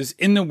voices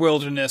in the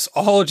wilderness,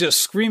 all just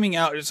screaming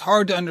out. It's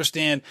hard to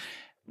understand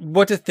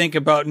what to think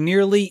about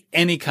nearly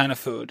any kind of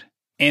food.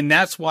 And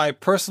that's why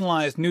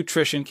personalized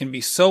nutrition can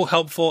be so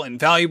helpful and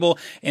valuable.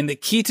 And the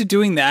key to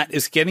doing that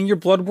is getting your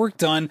blood work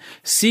done,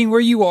 seeing where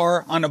you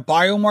are on a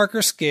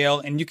biomarker scale,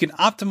 and you can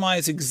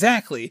optimize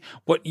exactly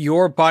what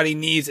your body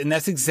needs. And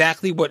that's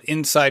exactly what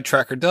Inside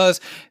Tracker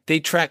does. They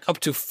track up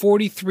to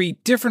 43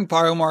 different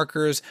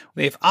biomarkers.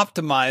 They've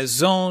optimized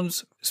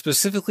zones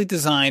specifically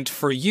designed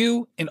for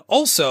you. And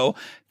also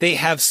they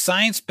have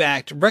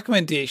science-backed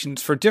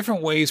recommendations for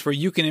different ways where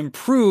you can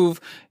improve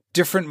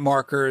different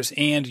markers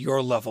and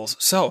your levels.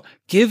 So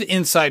give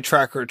Inside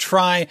Tracker a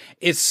try.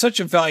 It's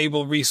such a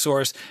valuable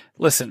resource.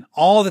 Listen,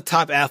 all the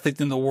top athletes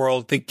in the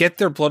world, they get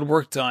their blood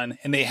work done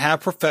and they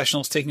have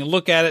professionals taking a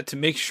look at it to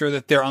make sure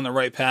that they're on the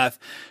right path.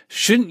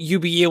 Shouldn't you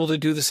be able to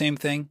do the same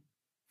thing?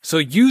 So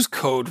use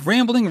code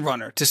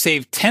RAMBLINGRUNNER to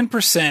save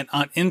 10%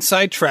 on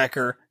Inside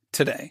Tracker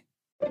today.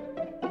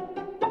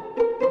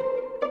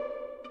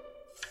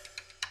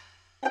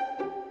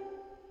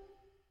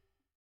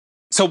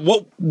 So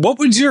what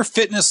was your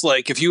fitness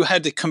like if you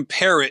had to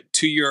compare it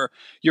to your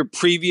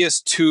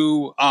previous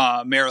two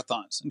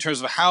marathons in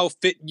terms of how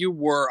fit you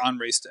were on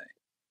race day?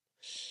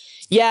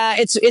 Yeah,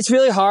 it's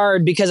really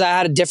hard because I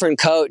had a different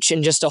coach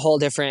and just a whole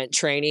different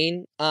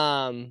training.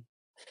 But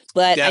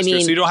That's I true. So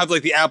mean, you don't have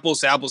like the apples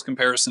to apples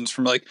comparisons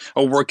from like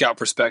a workout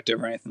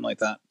perspective or anything like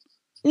that.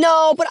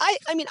 no, but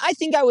I mean, I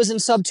think I was in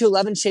sub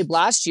 211 shape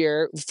last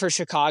year for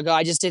Chicago.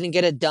 I just didn't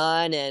get it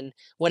done and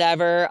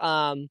whatever.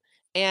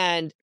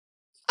 And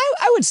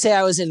I would say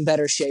I was in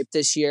better shape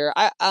this year.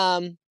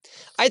 I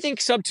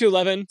think sub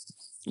 211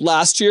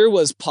 last year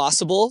was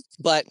possible,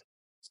 but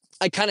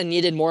I kind of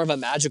needed more of a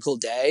magical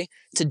day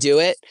to do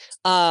it.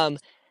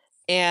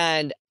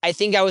 And I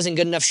think I was in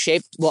good enough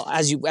shape. Well,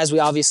 as we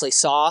obviously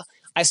saw,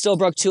 I still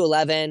broke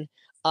 211.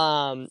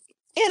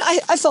 And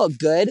I felt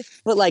good,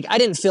 but like I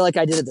didn't feel like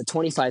I did at the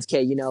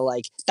 25K. You know,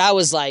 like that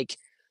was like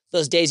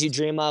those days you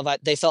dream of.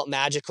 They felt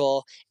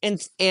magical.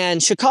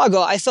 And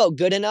Chicago, I felt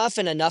good enough,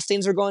 and enough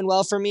things were going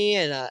well for me,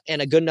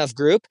 and a good enough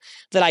group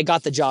that I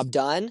got the job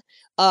done.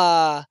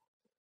 But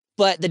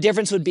the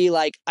difference would be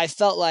like I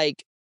felt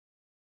like,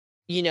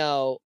 you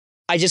know,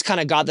 I just kind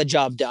of got the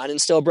job done and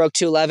still broke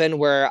 211.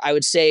 Where I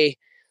would say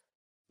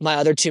my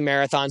other two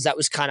marathons, that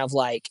was kind of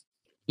like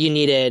you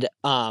needed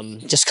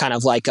just kind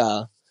of like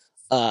a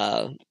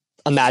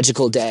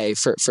magical day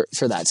for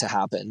that to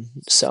happen.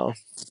 So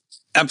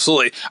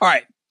absolutely. All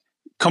right.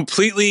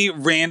 Completely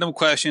random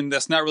question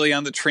that's not really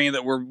on the train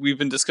that we've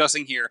been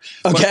discussing here.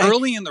 Okay. But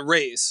early in the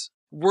race,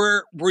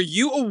 were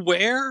you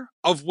aware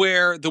of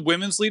where the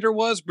women's leader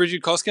was,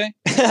 Bridget Koske?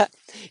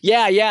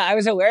 Yeah, I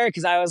was aware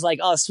because I was like,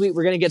 oh, sweet,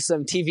 we're gonna get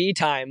some TV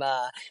time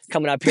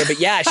coming up here. But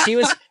yeah, she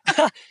was,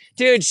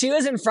 dude, she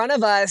was in front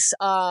of us,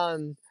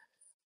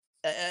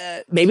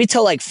 maybe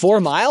till like 4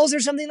 miles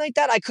or something like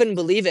that. I couldn't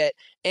believe it,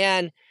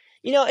 and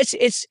you know,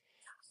 it's.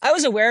 I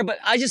was aware, but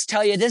I just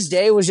tell you, this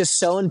day was just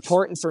so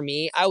important for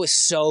me. I was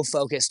so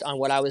focused on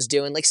what I was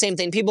doing. Like, same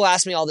thing. People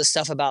ask me all this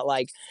stuff about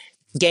like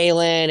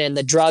Galen and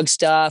the drug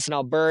stuff and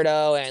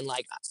Alberto and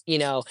like, you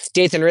know,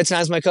 Dathan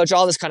Ritzenheim's my coach,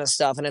 all this kind of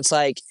stuff. And it's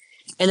like,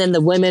 and then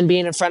the women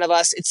being in front of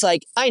us, it's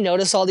like, I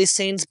notice all these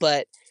things,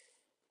 but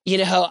you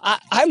know,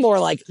 I'm more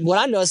like, what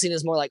I'm noticing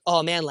is more like,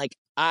 oh man, like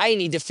I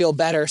need to feel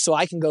better so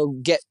I can go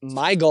get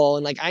my goal.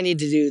 And like, I need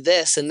to do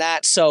this and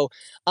that. So,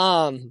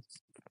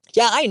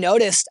 yeah, I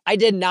noticed. I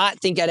did not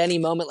think at any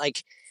moment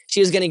like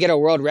she was going to get a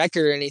world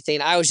record or anything.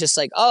 I was just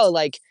like, oh,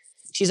 like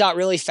she's out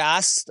really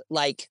fast.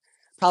 Like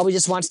probably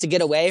just wants to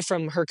get away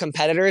from her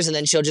competitors and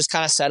then she'll just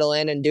kind of settle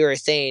in and do her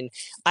thing.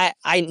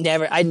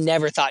 I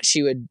never thought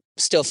she would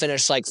still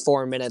finish like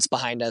 4 minutes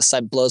behind us.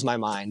 That blows my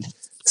mind.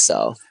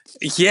 So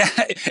yeah,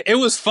 it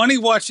was funny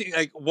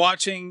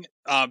watching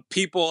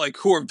people like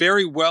who are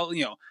very well,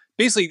 you know,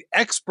 basically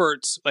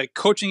experts, like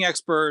coaching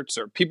experts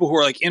or people who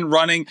are like in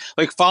running,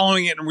 like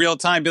following it in real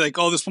time, be like,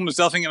 oh, this woman's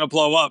definitely going to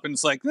blow up. And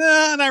it's like,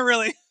 nah, not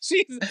really.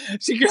 She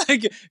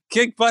like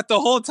kicked butt the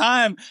whole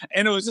time.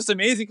 And it was just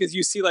amazing because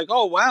you see like,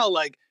 oh, wow,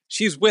 like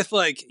she's with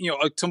like, you know,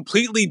 a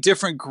completely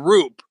different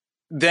group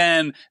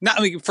than not.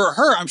 I mean, for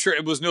her, I'm sure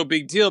it was no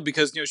big deal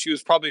because, you know, she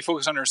was probably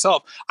focused on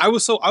herself. I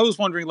was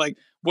wondering like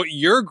what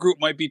your group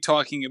might be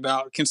talking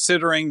about,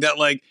 considering that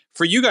like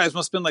for you guys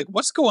must have been like,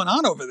 what's going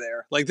on over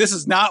there? Like, this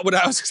is not what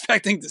I was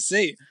expecting to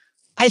see.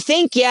 I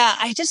think, yeah,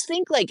 I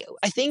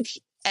think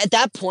at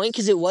that point,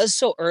 because it was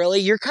so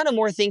early, you're kind of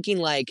more thinking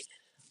like,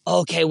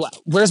 okay,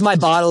 where's my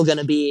bottle going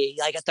to be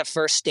like at the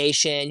first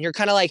station? You're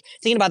kind of like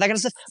thinking about that kind of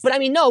stuff. But I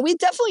mean, no, we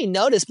definitely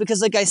noticed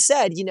because like I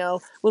said, you know,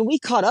 when we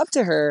caught up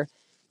to her,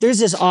 there's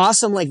this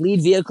awesome like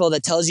lead vehicle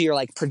that tells you your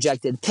like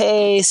projected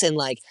pace and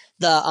like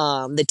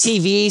the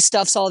TV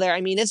stuff's all there.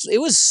 I mean,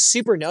 it was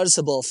super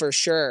noticeable for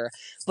sure,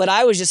 but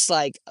I was just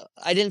like,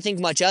 I didn't think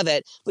much of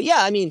it. But yeah,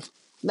 I mean,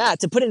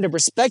 Matt, to put it into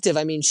perspective,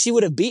 I mean, she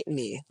would have beaten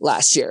me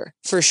last year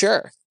for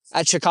sure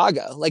at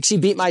Chicago. Like she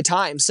beat my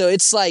time. So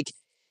it's like,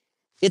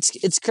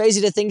 it's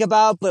crazy to think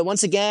about, but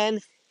once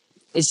again,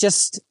 it's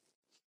just,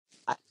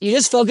 you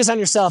just focus on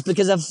yourself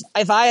because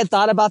if I had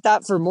thought about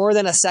that for more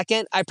than a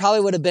second, I probably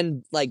would have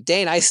been like,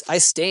 Dane, I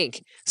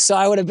stink. So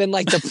I would have been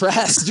like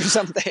depressed or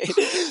something.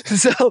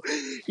 So,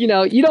 you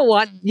know, you don't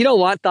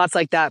want thoughts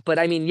like that. But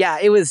I mean, yeah,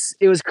 it was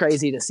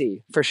crazy to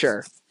see for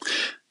sure.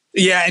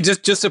 Yeah. And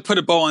just to put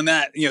a bow on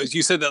that, you know,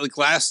 you said that like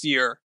last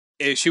year,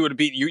 she would have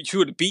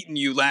beaten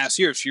you last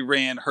year if she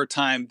ran her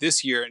time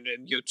this year and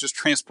you know, just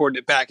transported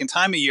it back in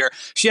time a year.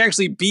 She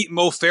actually beat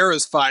Mo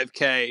Farah's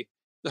 5K.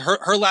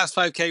 Her last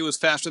 5K was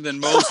faster than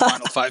Mo's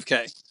final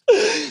 5K.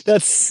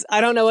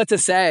 I don't know what to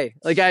say.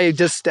 Like I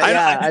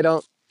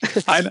don't.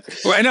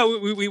 I know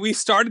we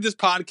started this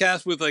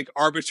podcast with like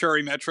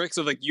arbitrary metrics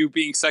of like you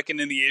being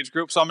second in the age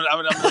group. So I'm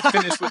gonna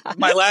finish with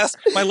my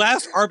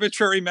last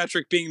arbitrary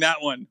metric being that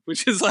one,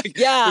 which is like,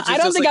 yeah, I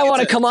don't think like, I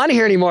want to come on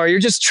here anymore. You're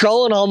just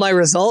trolling all my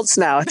results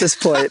now at this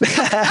point.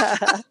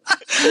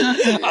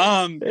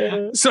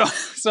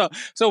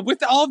 So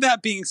with all of that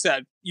being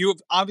said, you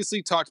have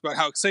obviously talked about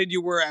how excited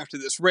you were after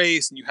this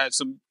race, and you had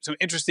some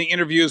interesting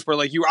interviews where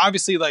like you were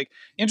obviously like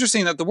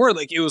interesting that the word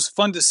like it was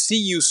fun to see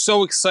you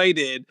so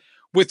excited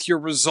with your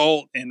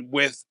result and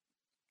with,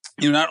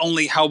 you know, not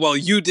only how well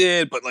you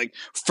did, but like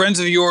friends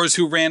of yours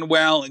who ran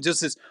well and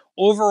just this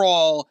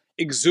overall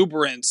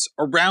exuberance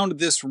around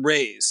this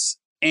race.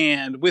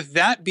 And with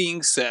that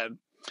being said,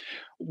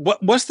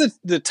 what's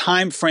the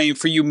time frame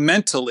for you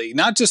mentally,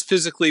 not just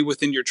physically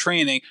within your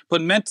training,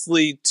 but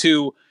mentally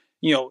to,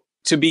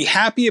 to be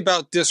happy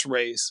about this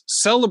race,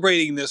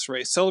 celebrating this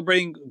race,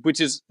 celebrating,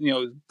 which is,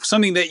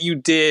 something that you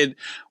did,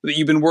 that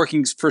you've been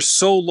working for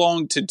so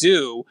long to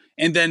do,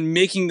 and then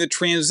making the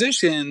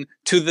transition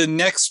to the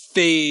next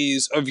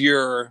phase of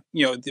your,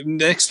 the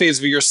next phase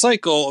of your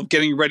cycle of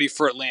getting ready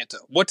for Atlanta.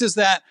 What does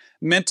that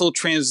mental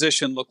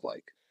transition look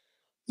like?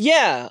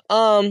 Yeah.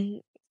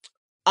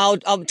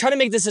 I'll try to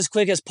make this as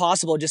quick as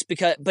possible just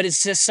because, but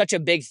it's just such a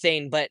big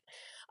thing. But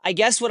I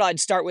guess what I'd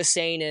start with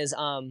saying is,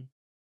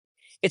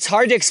 it's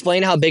hard to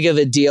explain how big of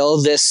a deal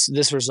this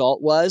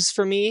result was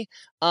for me.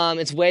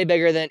 It's way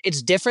bigger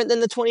it's different than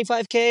the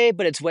 25K,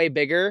 but it's way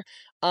bigger.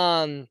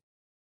 I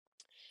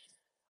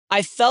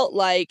felt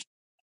like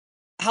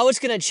how it's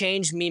going to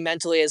change me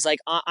mentally is like,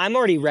 I'm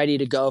already ready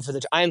to go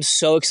I am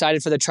so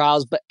excited for the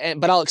trials, but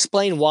I'll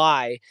explain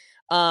why.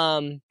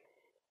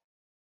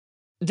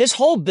 This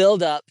whole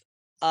buildup,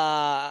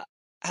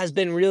 has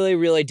been really,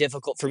 really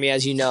difficult for me.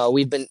 As you know,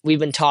 we've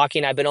been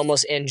talking, I've been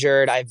almost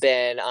injured. I've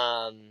been,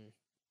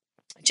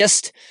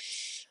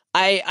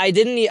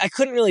 I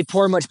couldn't really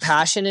pour much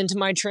passion into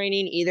my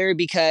training either,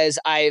 because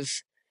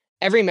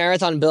every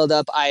marathon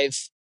buildup,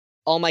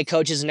 all my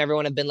coaches and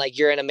everyone have been like,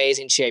 you're in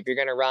amazing shape. You're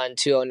going to run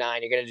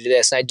 209. You're going to do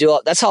this. And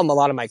that's how a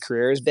lot of my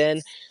career has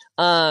been.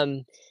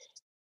 And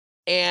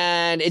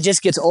it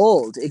just gets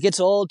old. It gets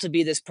old to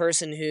be this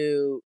person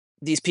who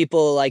these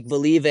people like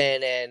believe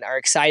in and are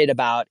excited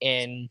about,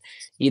 and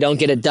you don't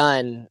get it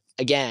done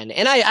again.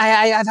 And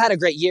I've had a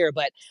great year,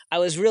 but I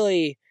was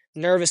really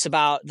nervous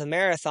about the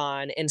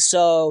marathon. And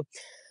so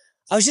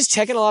I was just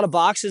checking a lot of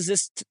boxes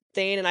this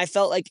thing. And I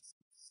felt like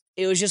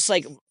it was just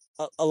like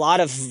a lot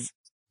of,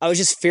 I was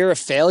just fear of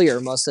failure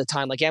most of the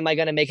time. Like, am I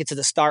going to make it to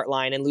the start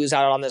line and lose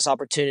out on this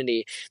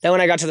opportunity? Then when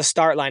I got to the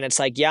start line, it's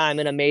like, yeah, I'm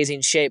in amazing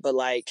shape, but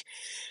like,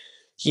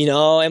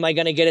 am I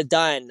going to get it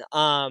done?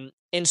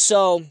 And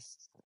so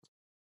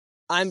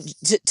I'm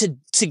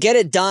to get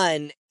it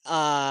done.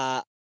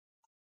 I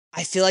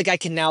feel like I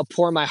can now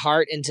pour my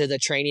heart into the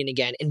training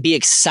again and be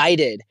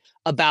excited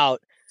about,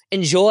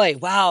 enjoy,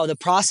 wow, the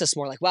process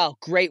more. Like, wow,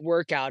 great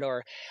workout,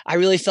 or I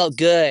really felt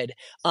good.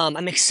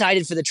 I'm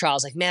excited for the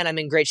trials. Like, man, I'm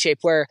in great shape.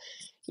 Where,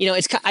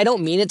 I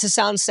don't mean it to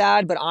sound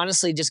sad, but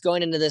honestly, just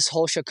going into this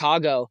whole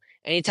Chicago,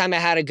 anytime I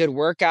had a good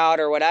workout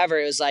or whatever,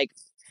 it was like,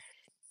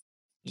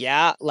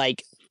 yeah,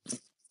 like,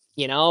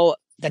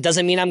 that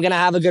doesn't mean I'm going to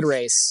have a good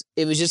race.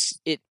 It was just,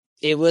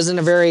 it wasn't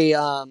a very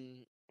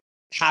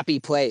happy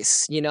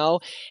place,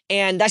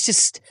 and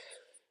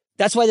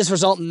that's why this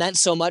result meant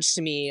so much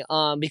to me,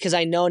 because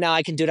I know now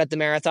I can do it at the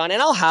marathon,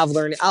 and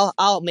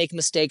I'll make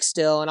mistakes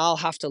still, and I'll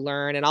have to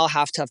learn, and I'll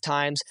have tough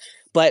times,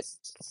 but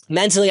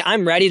mentally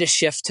I'm ready to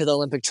shift to the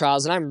Olympic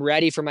trials, and I'm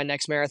ready for my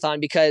next marathon,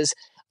 because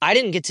I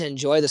didn't get to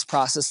enjoy this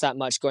process that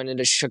much going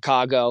into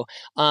Chicago.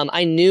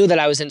 I knew that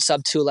I was in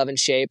sub 211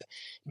 shape.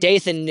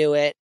 Dathan knew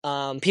it.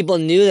 People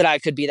knew that I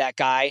could be that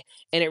guy.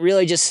 And it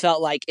really just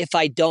felt like if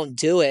I don't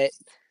do it,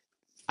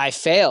 I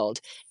failed.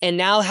 And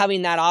now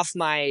having that off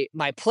my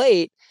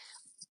plate,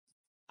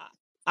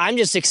 I'm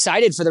just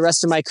excited for the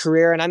rest of my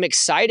career, and I'm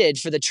excited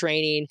for the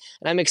training,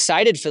 and I'm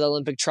excited for the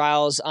Olympic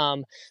trials.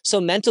 So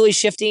mentally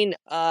shifting,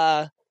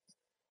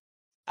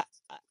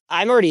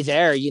 I'm already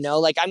there,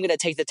 like I'm going to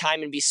take the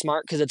time and be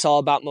smart because it's all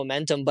about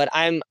momentum, but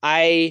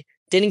I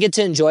didn't get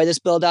to enjoy this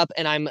buildup,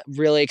 and I'm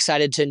really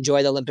excited to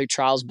enjoy the Olympic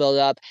trials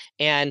buildup.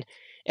 And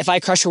if I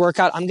crush a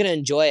workout, I'm going to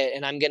enjoy it,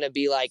 and I'm going to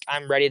be like,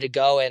 I'm ready to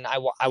go, and I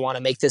want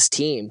to make this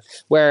team.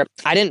 Where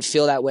I didn't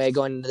feel that way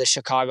going into the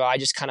Chicago. I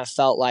just kind of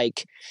felt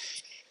like,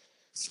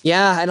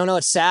 yeah, I don't know,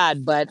 it's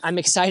sad, but I'm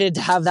excited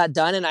to have that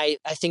done, and I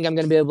think I'm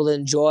going to be able to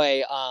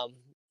enjoy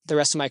the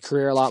rest of my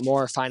career a lot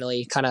more,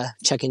 finally kind of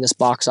checking this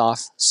box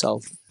off.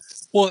 So,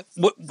 well,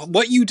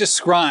 what you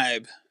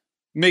describe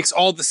makes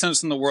all the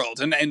sense in the world.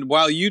 And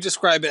while you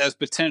describe it as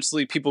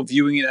potentially people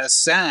viewing it as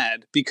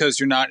sad because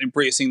you're not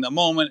embracing the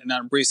moment and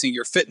not embracing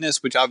your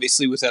fitness, which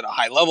obviously was at a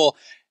high level,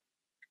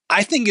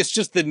 I think it's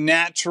just the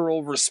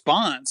natural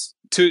response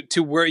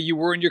to where you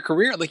were in your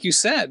career. Like you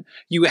said,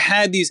 you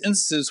had these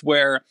instances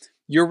where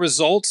your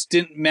results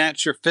didn't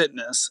match your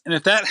fitness. And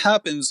if that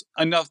happens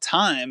enough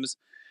times,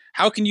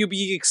 how can you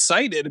be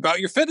excited about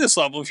your fitness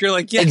level if you're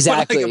like, yeah,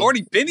 exactly. Like, I've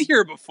already been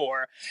here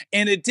before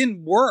and it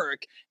didn't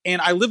work, and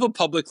I live a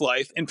public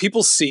life and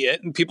people see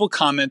it and people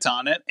comment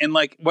on it, and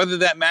like whether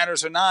that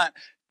matters or not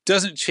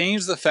doesn't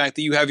change the fact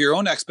that you have your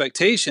own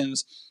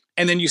expectations.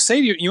 And then you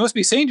must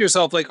be saying to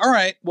yourself, like, all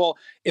right, well,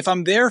 if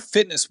I'm there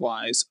fitness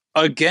wise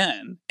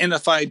again, and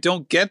if I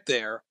don't get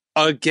there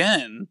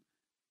again,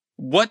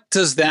 what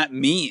does that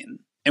mean?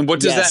 And what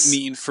does that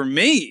mean for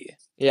me?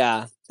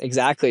 Yeah,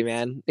 exactly,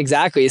 man.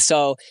 Exactly.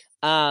 So,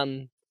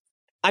 I'm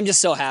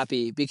just so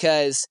happy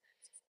because,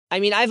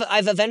 I mean,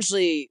 I've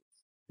eventually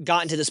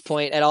gotten to this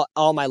point at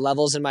all my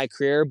levels in my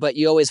career, but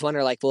you always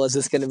wonder, like, well, is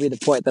this going to be the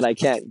point that I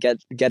can't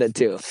get it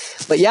to?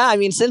 But yeah, I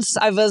mean, since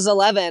I was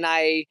 11,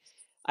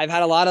 I've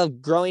had a lot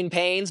of growing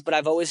pains, but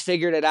I've always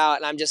figured it out,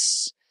 and I'm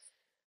just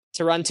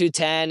run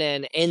 210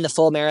 and in the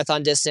full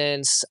marathon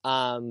distance.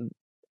 Sometimes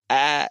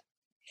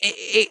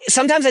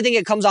I think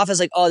it comes off as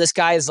like, oh, this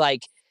guy is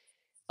like,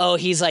 oh,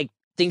 he's like,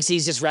 thinks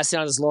he's just resting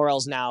on his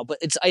laurels now. But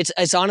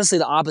it's honestly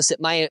the opposite.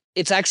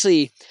 It's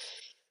actually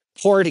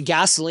poured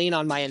gasoline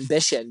on my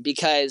ambition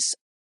because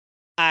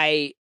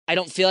I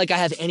don't feel like I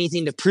have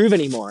anything to prove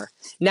anymore.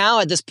 Now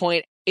at this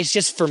point, it's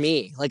just for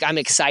me. Like, I'm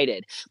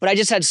excited. But I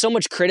just had so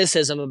much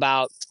criticism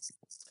about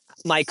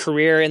my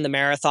career in the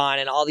marathon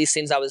and all these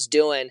things I was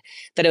doing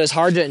that it was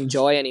hard to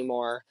enjoy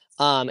anymore.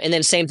 And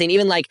then same thing,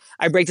 even like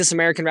I break this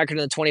American record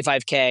in the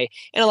 25K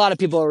and a lot of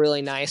people are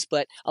really nice,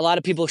 but a lot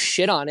of people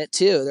shit on it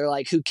too. They're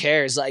like, who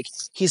cares? Like,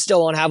 he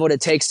still won't have what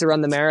it takes to run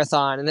the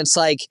marathon. And it's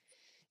like,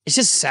 it's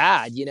just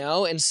sad, you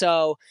know? And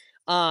so,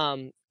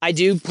 I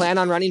do plan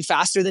on running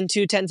faster than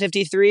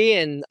 2:10:53.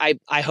 And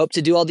I hope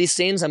to do all these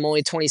things. I'm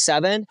only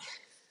 27,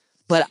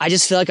 but I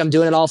just feel like I'm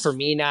doing it all for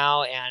me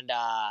now. And,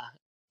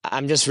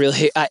 I'm just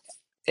really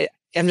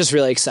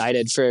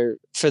excited for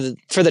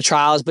the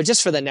trials, but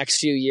just for the next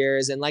few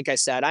years. And like I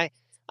said, I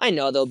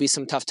know there'll be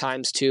some tough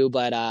times too,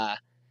 but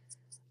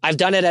I've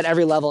done it at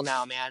every level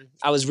now, man.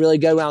 I was really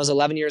good when I was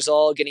 11 years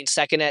old, getting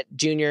second at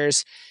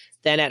juniors.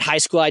 Then at high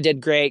school, I did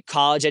great.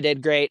 College, I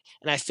did great.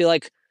 And I feel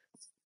like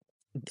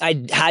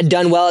I had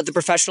done well at the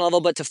professional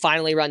level, but to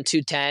finally run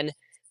 210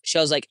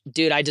 shows like,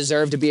 dude, I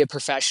deserve to be a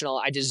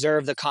professional. I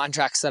deserve the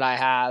contracts that I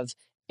have.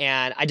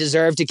 And I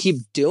deserve to keep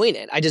doing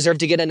it. I deserve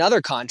to get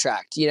another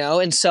contract, you know?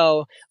 And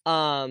so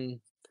I'm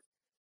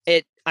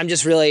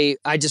just really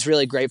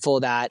grateful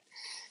that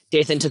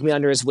Dathan took me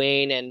under his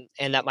wing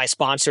and that my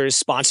sponsors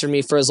sponsored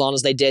me for as long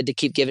as they did to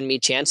keep giving me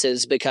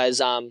chances,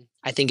 because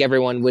I think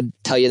everyone would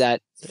tell you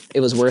that it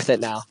was worth it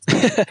now.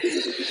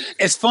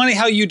 It's funny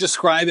how you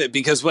describe it,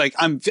 because like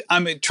I'm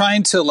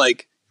trying to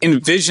like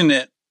envision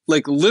it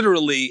like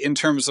literally in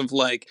terms of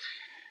like,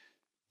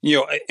 you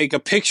know, like a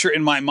picture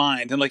in my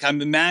mind. And like,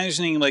 I'm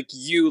imagining like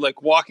you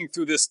like walking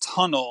through this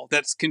tunnel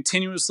that's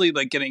continuously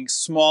like getting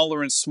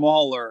smaller and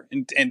smaller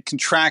and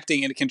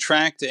contracting and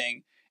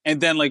contracting.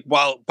 And then like,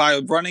 by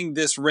running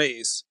this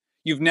race,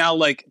 you've now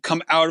like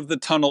come out of the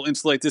tunnel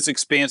into like this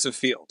expansive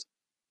field.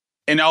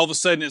 And all of a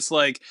sudden it's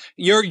like,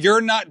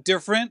 you're not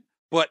different,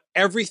 but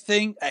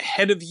everything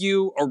ahead of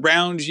you,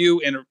 around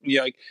you, and you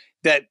know, like,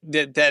 that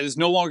is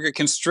no longer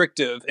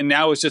constrictive, and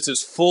now it's just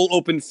this full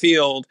open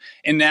field.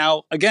 And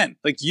now again,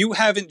 like, you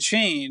haven't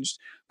changed,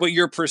 but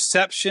your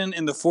perception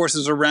and the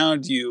forces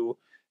around you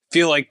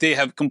feel like they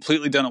have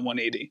completely done a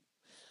 180.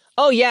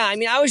 Oh yeah, I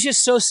mean, I was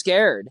just so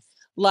scared,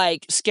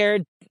 like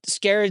scared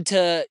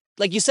to,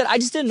 like you said, I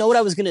just didn't know what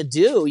I was gonna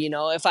do, you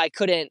know, if I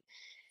couldn't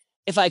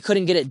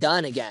get it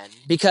done again,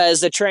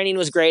 because the training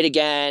was great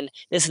again,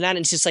 this and that. And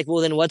it's just like,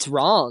 well, then what's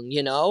wrong,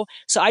 you know?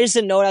 So I just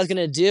didn't know what I was going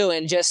to do.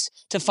 And just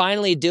to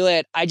finally do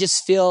it, I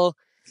just feel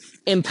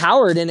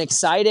empowered and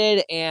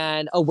excited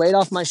and a weight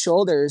off my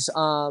shoulders.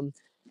 And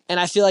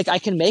I feel like I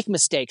can make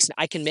mistakes.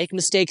 I can make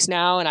mistakes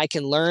now and I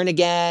can learn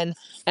again.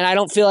 And I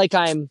don't feel like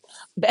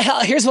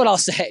here's what I'll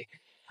say.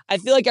 I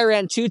feel like I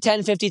ran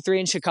 2:10:53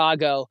 in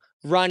Chicago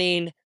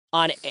running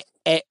on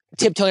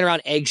tiptoeing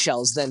around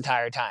eggshells the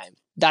entire time.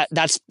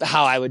 That's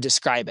how I would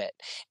describe it.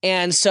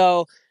 And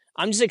so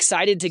I'm just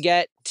excited to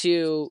get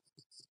to,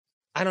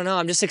 I don't know,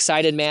 I'm just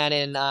excited, man.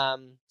 And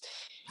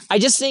I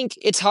just think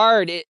it's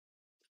hard.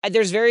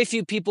 There's very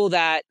few people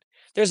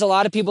there's a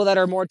lot of people that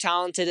are more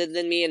talented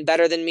than me and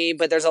better than me,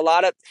 but there's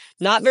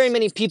not very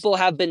many people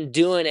have been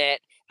doing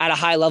it at a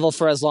high level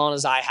for as long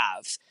as I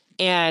have.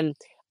 And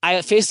I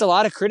faced a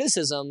lot of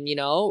criticism, you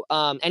know.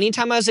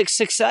 Anytime I was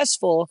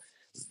successful,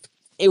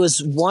 it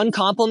was one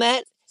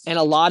compliment and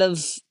a lot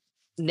of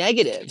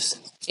negatives,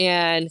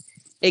 and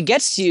it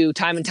gets to you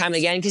time and time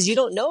again, because you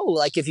don't know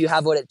like if you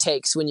have what it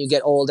takes when you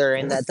get older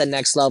and at the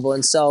next level.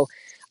 And so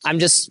I'm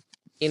just,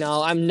 you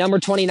know, I'm number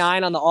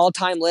 29 on the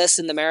all-time list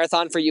in the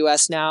marathon for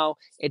US now.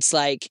 It's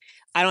like,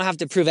 I don't have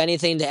to prove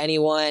anything to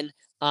anyone.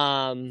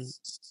 I'm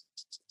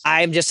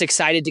just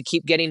excited to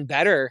keep getting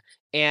better.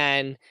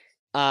 And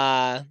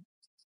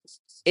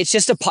it's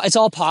just it's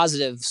all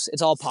positives.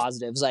 It's all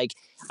positives. Like,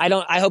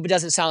 I hope it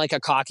doesn't sound like a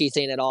cocky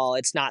thing at all.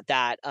 It's not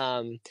that.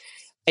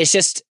 It's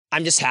just,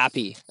 I'm just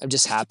happy.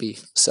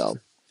 So.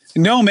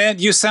 No, man,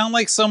 you sound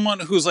like someone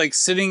who's like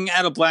sitting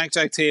at a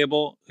blackjack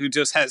table who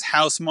just has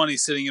house money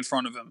sitting in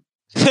front of him.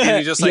 And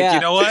you're just like, Yeah.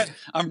 You know what?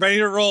 I'm ready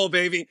to roll,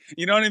 baby.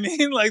 You know what I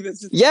mean? Like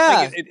this.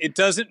 Yeah. Like it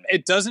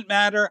doesn't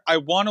matter. I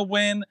want to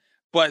win,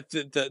 but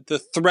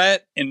the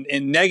threat and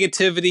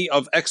negativity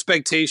of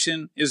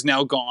expectation is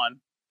now gone.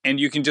 And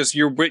you can just,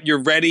 you're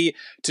ready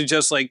to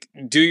just like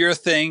do your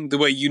thing the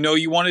way you know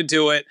you want to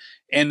do it.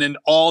 And then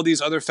all these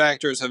other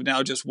factors have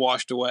now just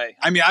washed away.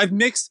 I mean, I've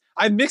mixed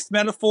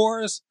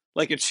metaphors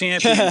like a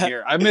champion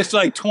here. I mixed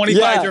like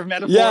 25 different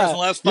metaphors in the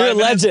last 5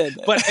 minutes. You're a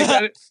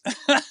legend.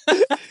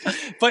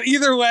 But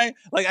either way,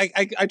 like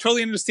I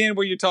totally understand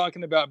what you're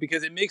talking about,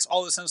 because it makes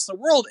all the sense in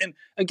the world. And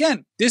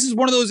again, this is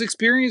one of those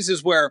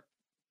experiences where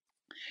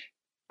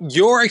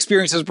your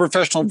experience as a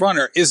professional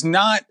runner is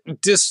not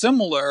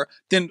dissimilar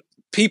than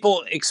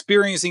people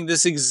experiencing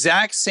this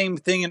exact same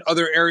thing in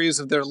other areas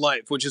of their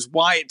life, which is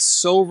why it's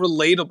so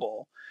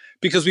relatable,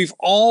 because we've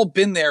all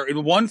been there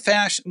in one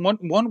fashion,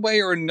 one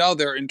way or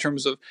another, in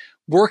terms of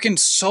working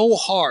so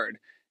hard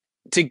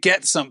to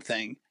get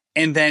something,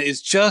 and then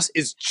it's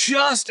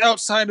just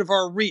outside of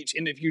our reach.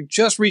 And if you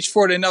just reach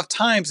for it enough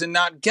times and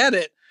not get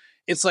it,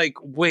 it's like,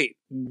 wait,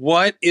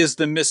 what is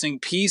the missing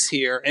piece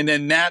here? And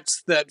then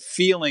that's that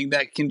feeling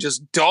that can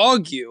just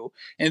dog you.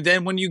 And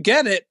then when you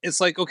get it,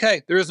 it's like,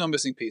 okay, there is no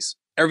missing piece.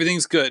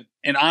 Everything's good,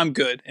 and I'm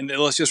good, and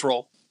let's just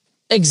roll.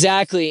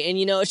 Exactly. And,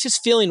 it's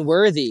just feeling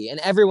worthy, and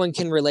everyone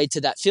can relate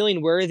to that.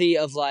 Feeling worthy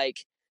of like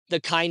the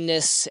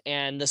kindness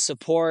and the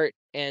support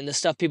and the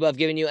stuff people have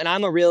given you. And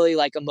I'm a really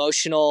like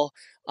emotional,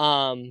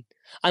 I'm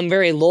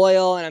very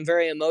loyal, and I'm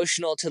very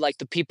emotional to like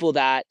the people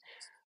that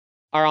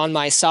are on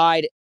my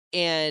side.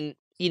 And,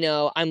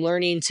 I'm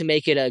learning to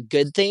make it a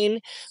good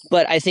thing.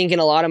 But I think in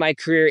a lot of my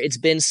career, it's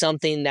been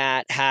something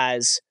that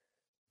has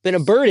been a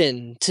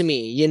burden to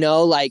me,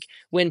 like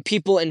when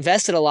people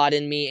invested a lot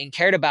in me and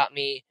cared about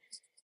me,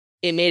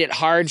 it made it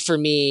hard for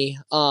me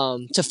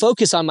to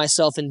focus on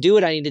myself and do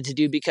what I needed to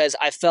do, because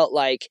I felt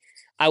like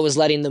I was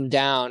letting them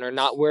down or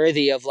not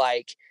worthy of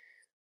like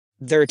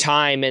their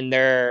time and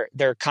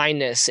their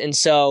kindness. And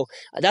so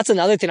that's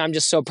another thing I'm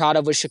just so proud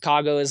of with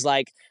Chicago is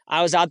like,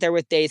 I was out there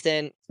with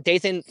Dathan.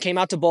 Dathan came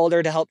out to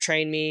Boulder to help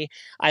train me.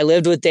 I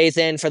lived with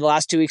Dathan for the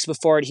last 2 weeks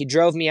before it. He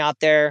drove me out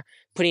there,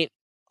 putting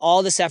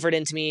all this effort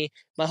into me.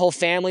 My whole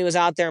family was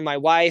out there, my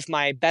wife,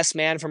 my best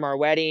man from our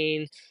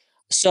wedding.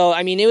 So,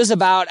 I mean, it was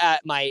about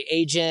my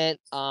agent,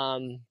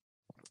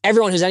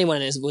 everyone who's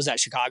anyone was at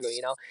Chicago,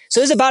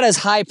 So it was about as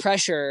high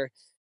pressure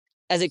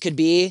as it could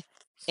be.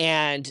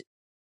 And,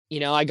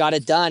 I got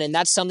it done. And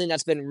that's something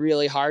that's been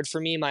really hard for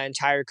me my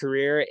entire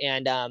career.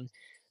 And,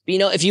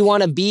 if you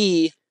want to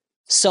be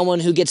someone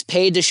who gets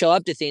paid to show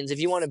up to things, if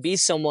you want to be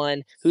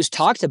someone who's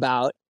talked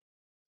about,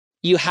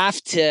 you have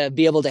to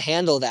be able to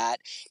handle that.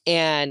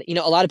 And,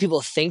 a lot of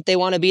people think they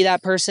want to be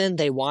that person.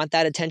 They want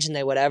that attention,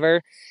 they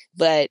whatever.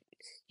 But,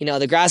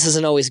 the grass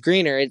isn't always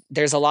greener.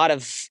 There's a lot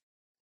of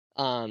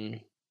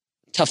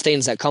tough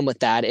things that come with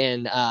that.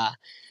 And, I'm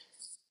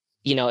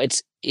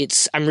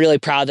really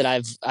proud that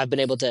I've been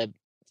able to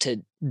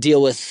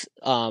deal with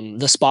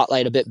the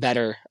spotlight a bit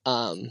better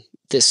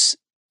this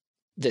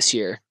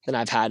year than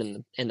I've had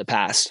in the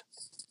past.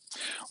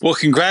 Well,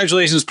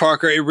 congratulations,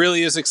 Parker. It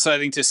really is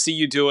exciting to see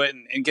you do it,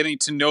 and getting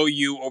to know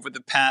you over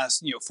the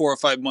past, 4 or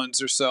 5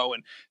 months or so,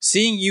 and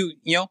seeing you,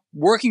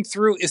 working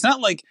through. It's not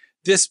like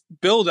this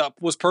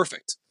buildup was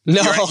perfect.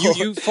 No,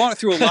 you fought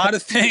through a lot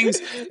of things.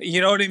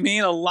 You know what I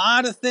mean? A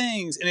lot of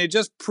things, and it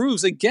just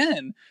proves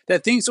again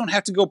that things don't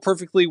have to go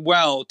perfectly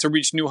well to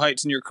reach new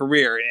heights in your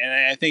career. And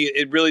I think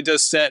it really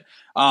does set,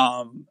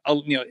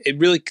 it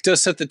really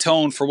does set the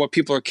tone for what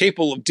people are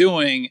capable of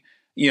doing,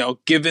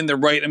 given the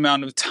right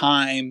amount of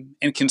time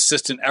and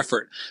consistent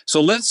effort. So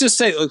let's just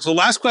say, so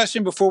last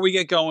question before we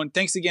get going.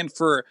 Thanks again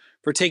for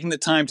taking the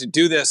time to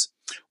do this.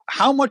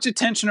 How much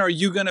attention are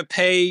you going to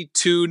pay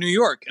to New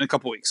York in a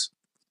couple weeks?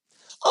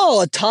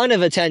 Oh, a ton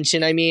of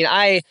attention. I mean,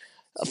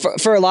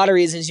 for a lot of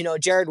reasons,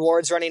 Jared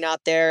Ward's running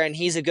out there, and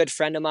he's a good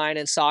friend of mine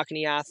and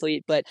Saucony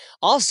athlete, but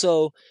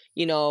also,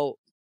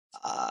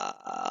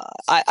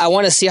 I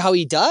want to see how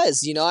he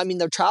does. I mean,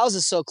 the trials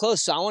is so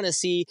close. So I want to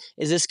see,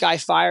 is this guy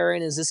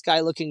firing? Is this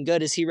guy looking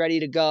good? Is he ready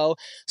to go?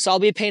 So I'll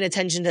be paying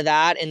attention to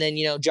that. And then,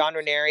 John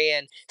Ranieri,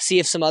 and see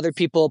if some other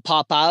people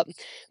pop up.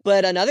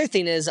 But another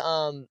thing is,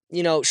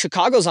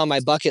 Chicago's on my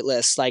bucket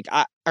list.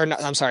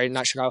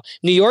 Not Chicago.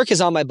 New York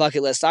is on my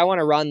bucket list. I want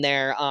to run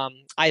there.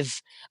 I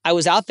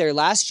was out there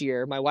last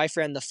year. My wife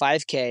ran the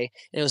 5K,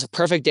 and it was a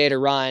perfect day to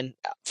run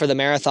for the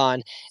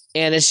marathon.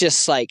 And it's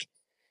just like,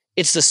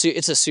 it's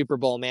a Super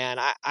Bowl, man.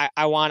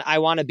 I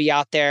want to be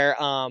out there.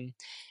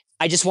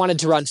 I just wanted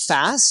to run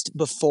fast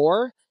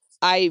before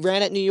I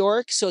ran at New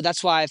York, so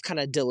that's why I've kind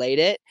of delayed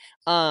it.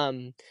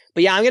 But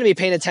yeah, I'm gonna be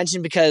paying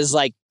attention, because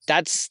like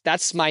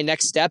that's my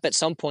next step at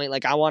some point.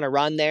 Like I want to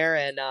run there,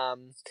 and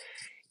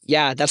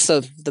yeah, that's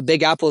the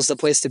Big Apple is the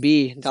place to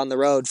be down the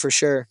road for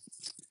sure.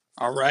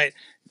 All right,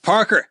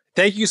 Parker,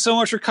 thank you so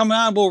much for coming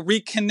on. We'll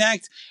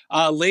reconnect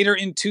later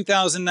in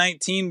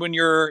 2019 when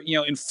you're,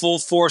 in full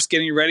force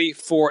getting ready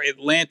for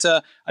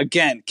Atlanta.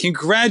 Again,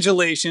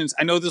 congratulations.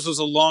 I know this was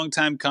a long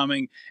time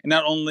coming, and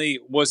not only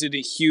was it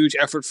a huge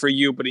effort for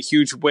you, but a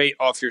huge weight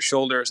off your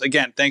shoulders.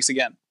 Again, thanks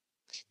again.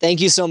 Thank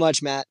you so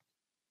much, Matt.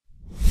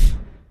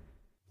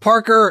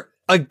 Parker,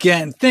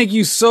 again, thank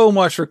you so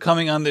much for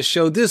coming on the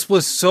show. This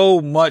was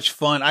so much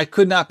fun. I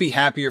could not be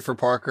happier for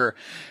Parker.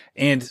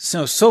 And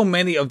so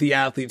many of the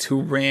athletes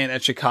who ran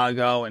at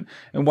Chicago, and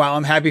while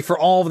I'm happy for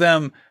all of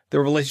them, the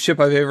relationship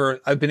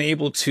I've been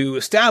able to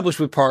establish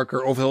with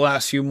Parker over the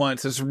last few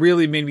months has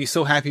really made me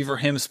so happy for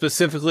him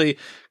specifically,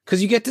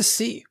 because you get to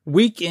see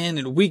week in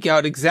and week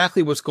out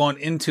exactly what's gone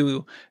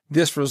into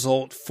this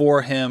result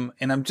for him.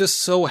 And I'm just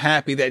so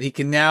happy that he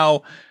can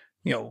now,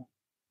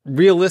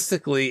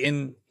 realistically,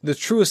 in the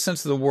truest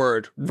sense of the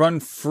word, run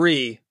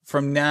free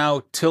from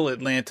now till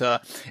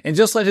Atlanta, and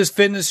just let his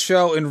fitness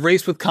show and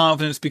race with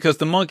confidence, because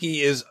the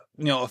monkey is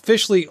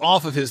officially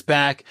off of his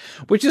back,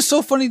 which is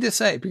so funny to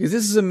say because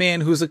this is a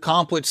man who's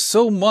accomplished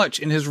so much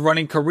in his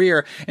running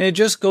career. And it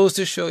just goes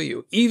to show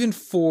you, even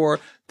for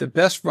the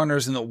best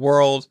runners in the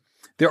world,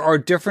 there are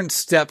different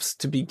steps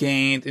to be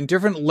gained and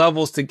different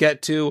levels to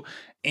get to.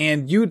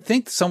 And you'd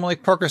think someone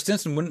like Parker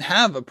Stinson wouldn't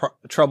have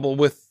trouble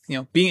with,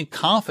 being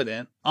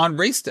confident on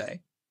race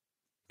day.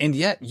 And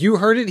yet you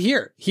heard it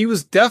here. He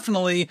was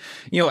definitely,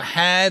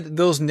 had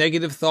those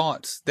negative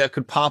thoughts that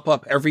could pop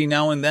up every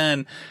now and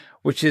then,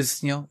 which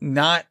is,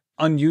 not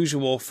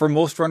unusual for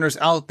most runners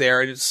out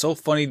there. And it's so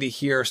funny to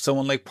hear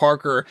someone like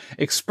Parker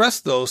express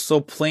those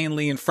so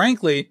plainly and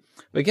frankly.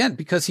 Again,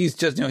 because he's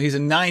just, he's a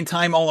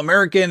 9-time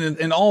All-American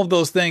and all of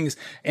those things.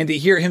 And to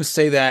hear him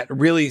say that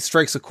really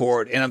strikes a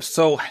chord. And I'm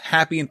so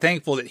happy and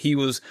thankful that he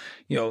was,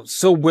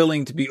 so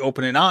willing to be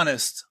open and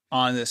honest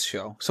on this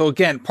show. So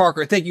again,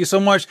 Parker, thank you so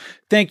much.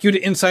 Thank you to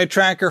Inside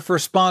Tracker for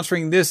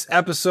sponsoring this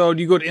episode.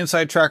 You go to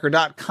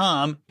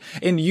InsideTracker.com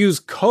and use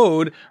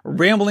code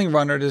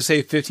RamblingRunner to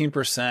save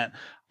 15%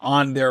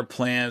 on their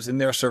plans and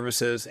their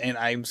services. And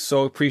I'm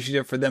so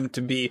appreciative for them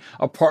to be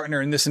a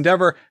partner in this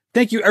endeavor.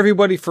 Thank you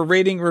everybody for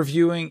rating,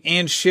 reviewing,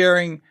 and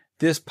sharing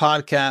this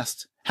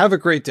podcast. Have a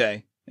great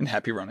day and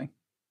happy running.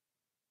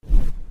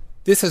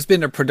 This has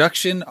been a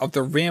production of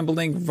the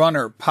Rambling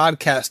Runner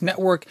Podcast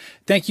Network.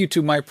 Thank you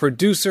to my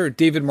producer,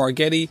 David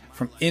Margetti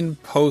from In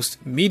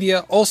Post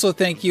Media. Also,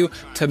 thank you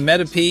to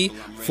Metapee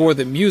for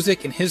the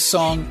music and his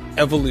song,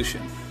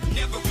 Evolution.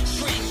 Never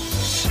retreat.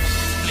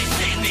 They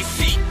say in their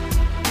feet.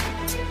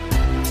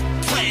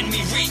 Plan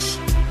me reach.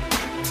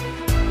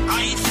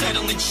 I ain't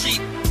settling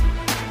cheap.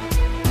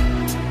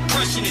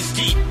 Crushing is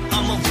deep.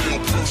 I'm a real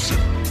person.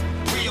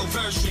 Real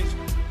version.